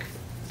plastic.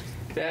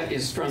 That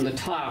is from the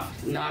top,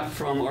 not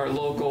from our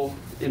local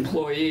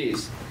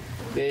employees.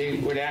 They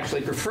would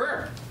actually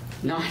prefer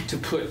not to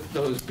put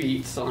those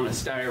beets on a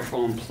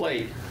styrofoam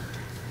plate.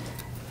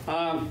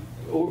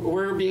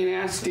 We're being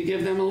asked to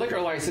give them a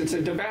liquor license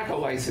and tobacco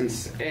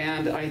license,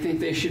 and I think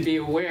they should be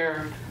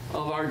aware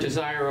of our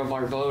desire of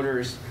our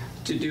voters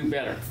to do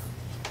better.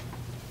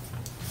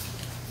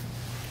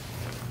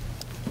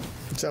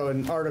 So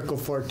in Article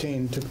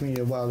 14, took me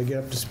a while to get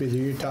up to speed. Are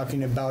you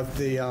talking about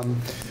the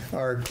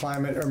our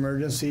climate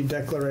emergency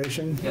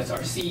declaration? Yes,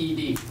 our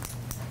CED.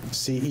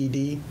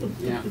 CED?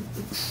 Yeah.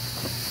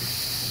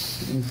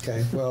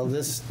 Okay, well,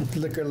 this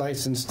liquor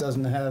license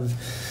doesn't have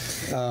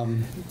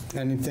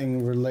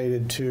anything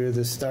related to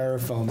the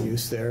styrofoam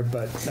use there,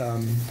 but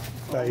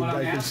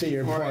I can see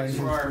your point.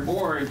 For our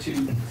board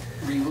to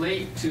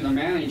relate to the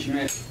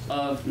management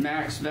of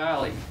Max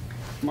Valley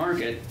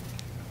Market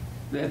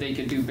that they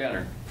could do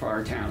better for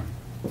our town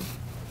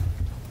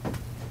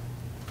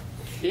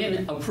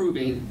in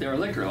approving their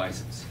liquor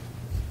license.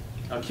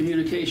 A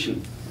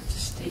communication.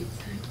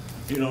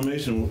 You know,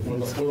 Mason,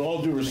 with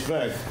all due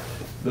respect,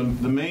 the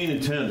main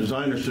intent, as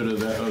I understood of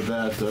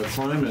that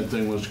climate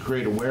thing, was to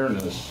create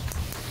awareness,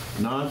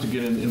 not to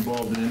get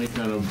involved in any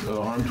kind of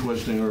arm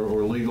twisting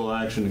or legal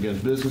action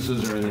against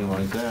businesses or anything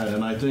like that.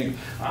 And I think,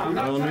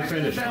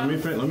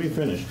 let me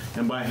finish.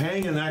 And by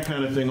hanging that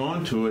kind of thing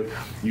onto it,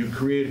 you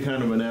create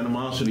kind of an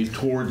animosity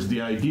towards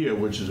the idea,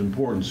 which is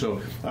important.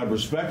 So I'd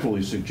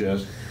respectfully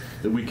suggest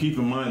that we keep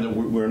in mind that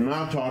we're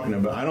not talking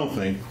about, I don't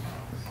think,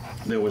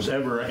 there was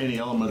ever any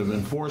element of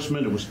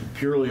enforcement. It was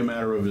purely a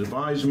matter of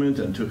advisement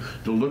and to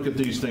look at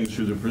these things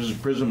through the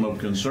prism of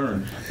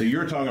concern. That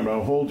you're talking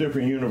about a whole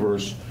different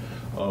universe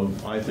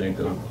of, I think,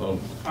 of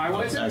I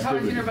wasn't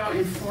talking about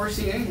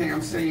enforcing anything.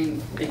 I'm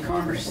saying a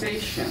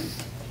conversation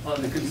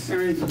of the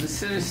concerns of the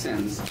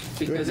citizens.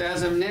 Because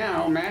as of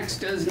now, Max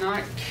does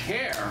not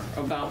care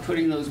about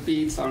putting those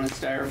beets on a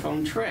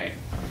styrofoam tray.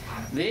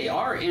 They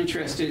are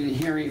interested in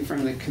hearing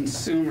from the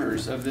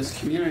consumers of this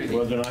community.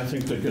 Well, then I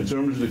think the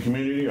consumers of the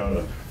community ought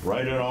to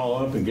write it all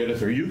up and get it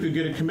there. You could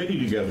get a committee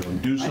together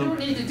and do something. I don't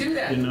need to do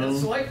that. You know? The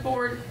select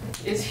board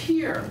is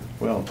here.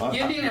 Well,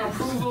 giving an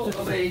approval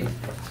of an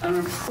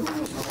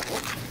approval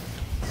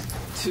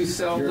to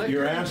sell liquor and tobacco.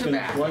 You're asking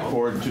the select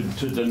board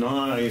to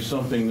deny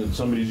something that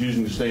somebody's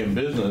using to stay in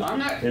business. I'm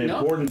not. An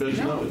important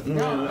business.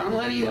 No, I'm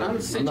letting you. I'm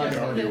not going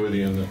to argue with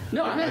you on that.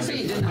 No, I'm not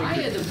saying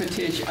deny the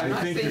petition.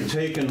 I think you're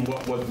taking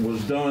what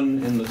was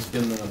done in the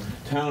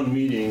town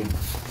meeting.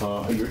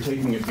 You're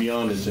taking it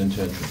beyond its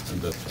intention,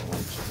 and that's all.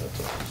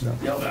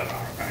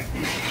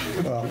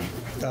 Well,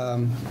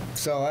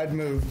 so I'd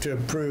move to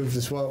approve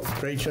this. Well,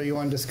 Rachel, you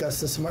want to discuss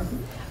this more?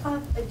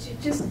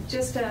 Just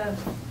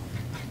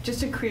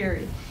a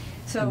query.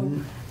 So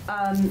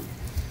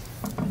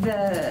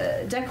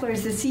the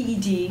declaration, the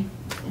CED,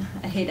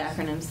 I hate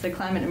acronyms, the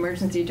Climate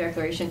Emergency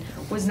Declaration,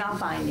 was not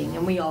binding,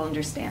 and we all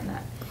understand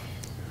that.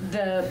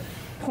 The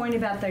point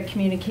about the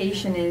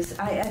communication is,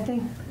 I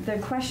think the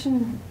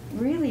question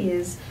really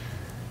is,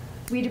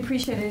 we'd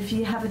appreciate it if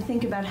you have a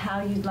think about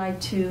how you'd like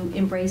to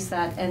embrace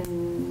that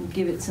and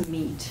give it some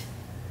meat.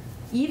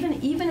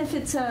 Even if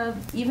it's a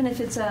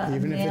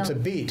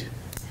beat.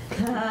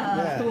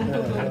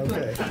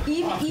 Okay.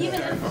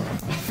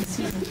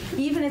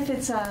 Even if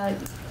it's a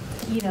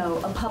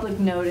public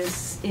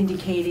notice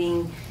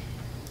indicating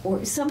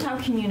or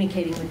somehow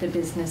communicating with the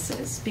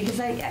businesses, because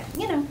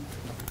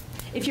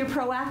if you're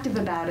proactive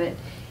about it,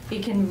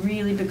 it can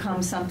really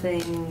become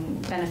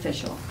something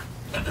beneficial.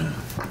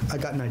 I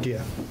got an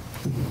idea.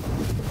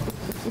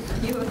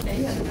 You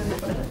okay?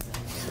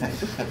 You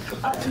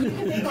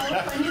can make all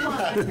the fun you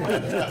want.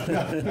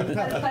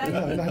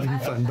 Not even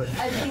fun, but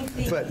I think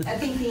the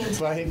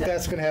intent. Well, I think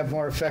that's going to have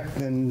more effect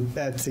than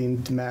that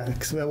seemed to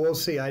Max. Well, we'll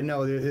see. I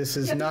know this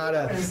is not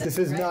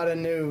a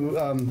new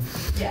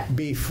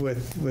beef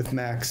with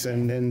Max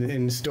and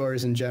in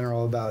stores in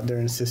general about their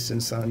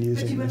insistence on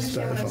using the styrofoam. But you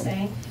understand what I'm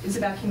saying? It's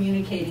about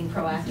communicating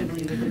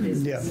proactively with the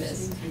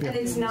businesses, and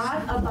it's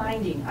not a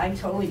binding. I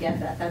totally get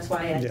that. That's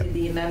why I did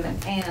the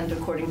amendment, and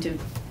according to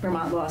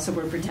Vermont law, so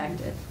we're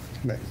protected.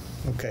 Right.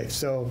 Okay.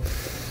 So,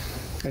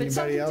 anybody but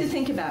something else? to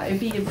think about.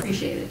 It'd be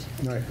appreciated.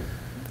 All right.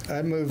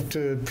 I move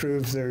to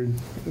approve their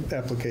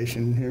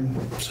application here.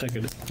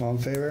 Second. All in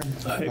favor?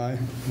 Aye.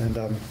 And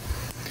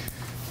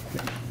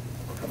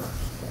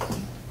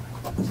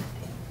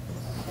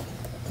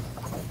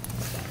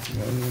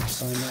I need to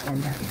sign that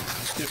one.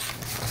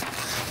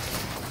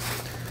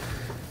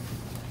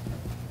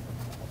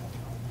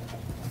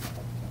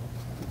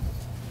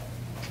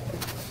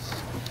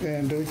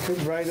 And we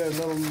could write a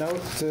little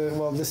note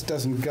well, this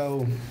doesn't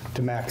go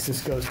to Max,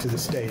 this goes to the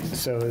state.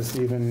 So it's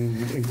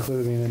even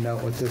including a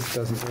note with this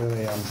doesn't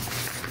really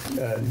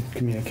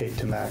communicate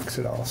to Max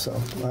at all.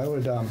 So I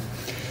would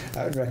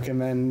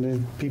recommend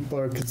if people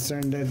are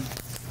concerned that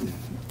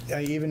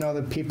even though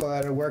the people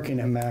that are working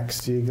at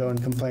Max, you go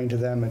and complain to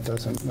them, it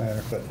doesn't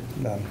matter.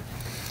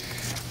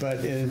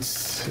 But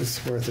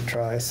it's worth a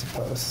try, I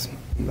suppose.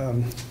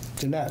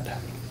 Jeanette?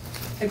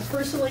 I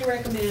personally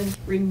recommend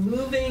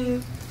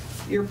removing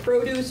your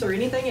produce or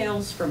anything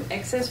else from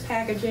excess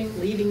packaging,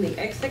 leaving the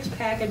excess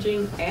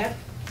packaging at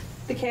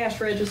the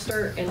cash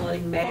register and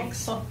letting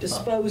Max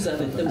dispose of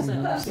it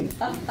themselves.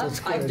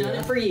 I've done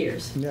it for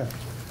years. Yeah.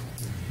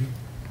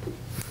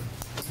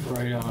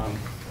 Right on.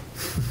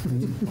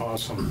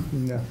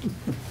 Awesome. Yeah.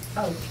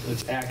 Oh,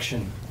 It's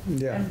action.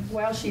 Yeah. and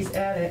while she's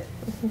at it,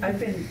 I've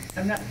been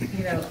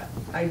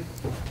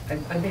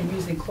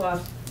using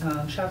cloth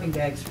shopping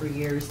bags for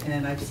years,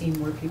 and I've seen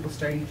more people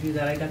starting to do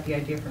that. I got the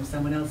idea from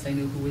someone else I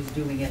knew who was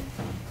doing it,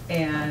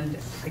 and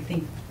I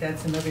think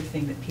that's another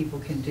thing that people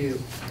can do,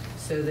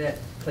 so that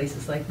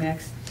places like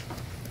Max,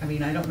 I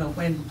mean, I don't know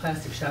when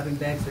plastic shopping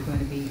bags are going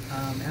to be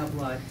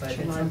outlawed, but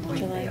at some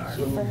point they are.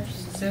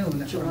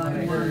 Soon, from what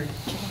I heard.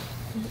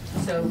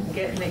 So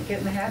get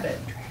in the habit,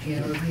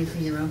 of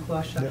using your own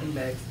cloth shopping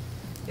bags.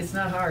 It's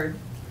not hard.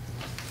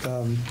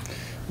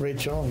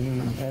 Rachel,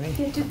 Annie?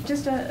 Yeah,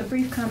 just a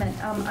brief comment.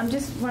 I'm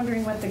just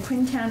wondering what the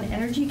Quintown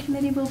Energy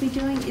Committee will be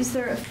doing. Is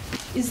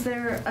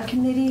there a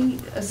committee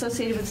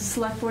associated with the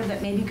Select Board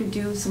that maybe could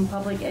do some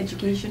public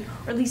education,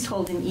 or at least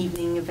hold an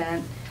evening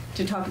event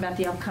to talk about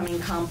the upcoming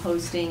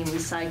composting and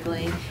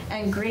recycling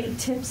and great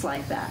tips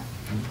like that?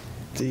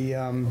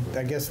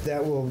 I guess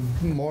that will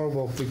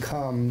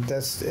become,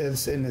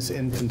 it's in its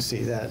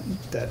infancy,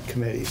 that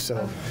committee,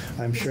 so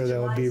I'm sure there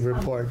will be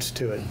reports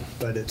to it,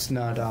 but it's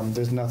not,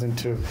 there's nothing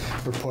to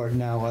report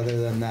now other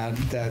than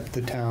that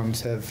the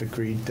towns have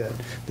agreed that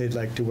they'd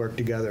like to work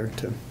together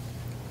to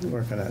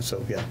work on that,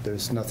 so yeah,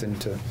 there's nothing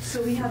to.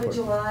 So we have a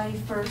July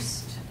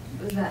 1st,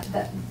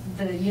 that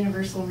the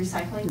universal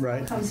recycling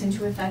Right. comes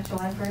into effect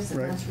July 1st, and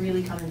Right. that's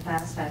really coming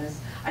fast at us.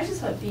 I just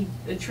thought it'd be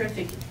a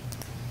terrific,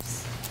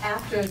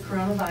 after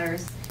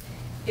coronavirus,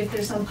 if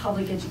there's some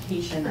public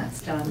education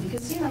that's done,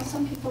 because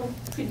some people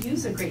could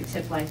use a great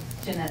tip like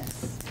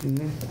Jeanette's.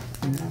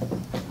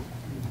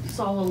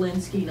 Saul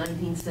Alinsky,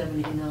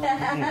 1979.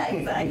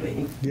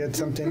 Exactly. You had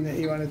something that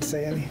you wanted to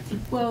say, Annie?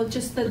 Well,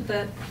 just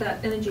that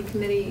energy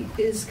committee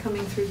is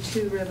coming through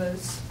Two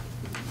Rivers.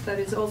 That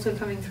is also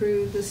coming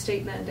through the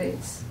state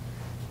mandates.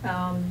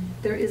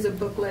 There is a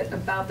booklet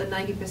about the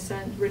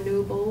 90%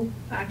 renewable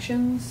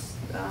actions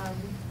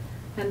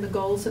and the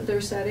goals that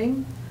they're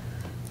setting,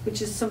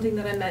 which is something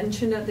that I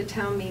mentioned at the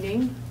town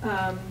meeting.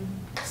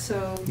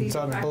 So these It's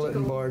are on a practical.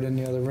 bulletin board in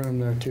the other room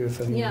there too, if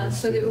anyone Yeah, wants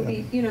so to, there will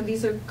be,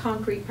 these are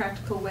concrete,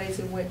 practical ways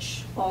in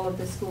which all of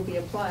this will be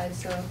applied.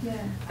 So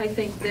I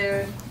think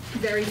they're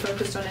very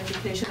focused on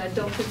education. I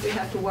don't think we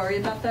have to worry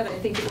about that. I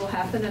think it will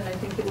happen, and I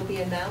think it will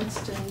be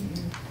announced. And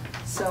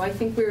so I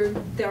think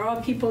there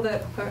are people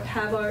that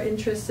have our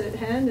interests at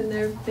hand, and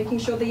they're making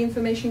sure the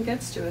information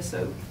gets to us.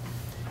 So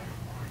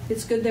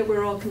it's good that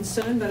we're all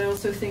concerned, but I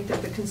also think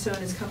that the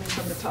concern is coming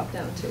from the top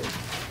down too.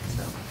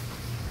 So.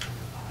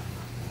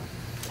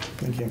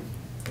 Thank you.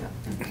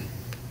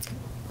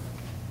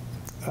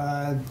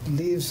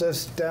 Leaves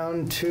us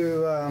down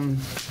to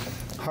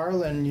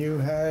Harlan. You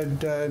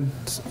had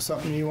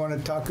something you want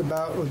to talk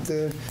about with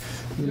the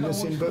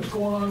missing book? What's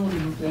going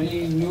on?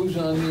 Any news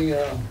on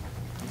the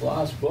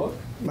lost book?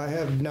 I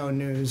have no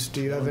news.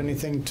 Do you have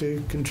anything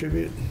to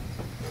contribute?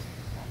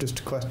 Just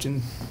a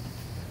question?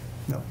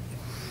 No.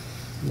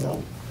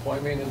 No.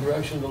 Point me in the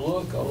direction to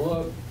look. I'll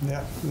look.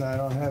 Yeah, I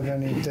don't have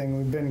anything.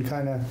 We've been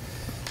kind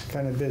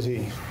of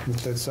busy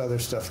with this other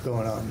stuff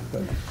going on,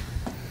 but.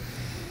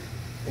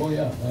 Oh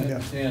yeah, I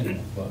understand that,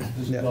 but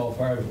this is all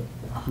part of it.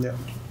 Yeah.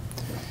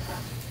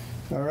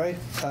 All right.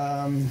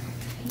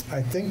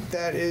 I think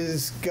that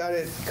got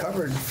it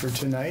covered for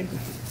tonight.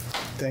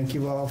 Thank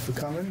you all for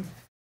coming.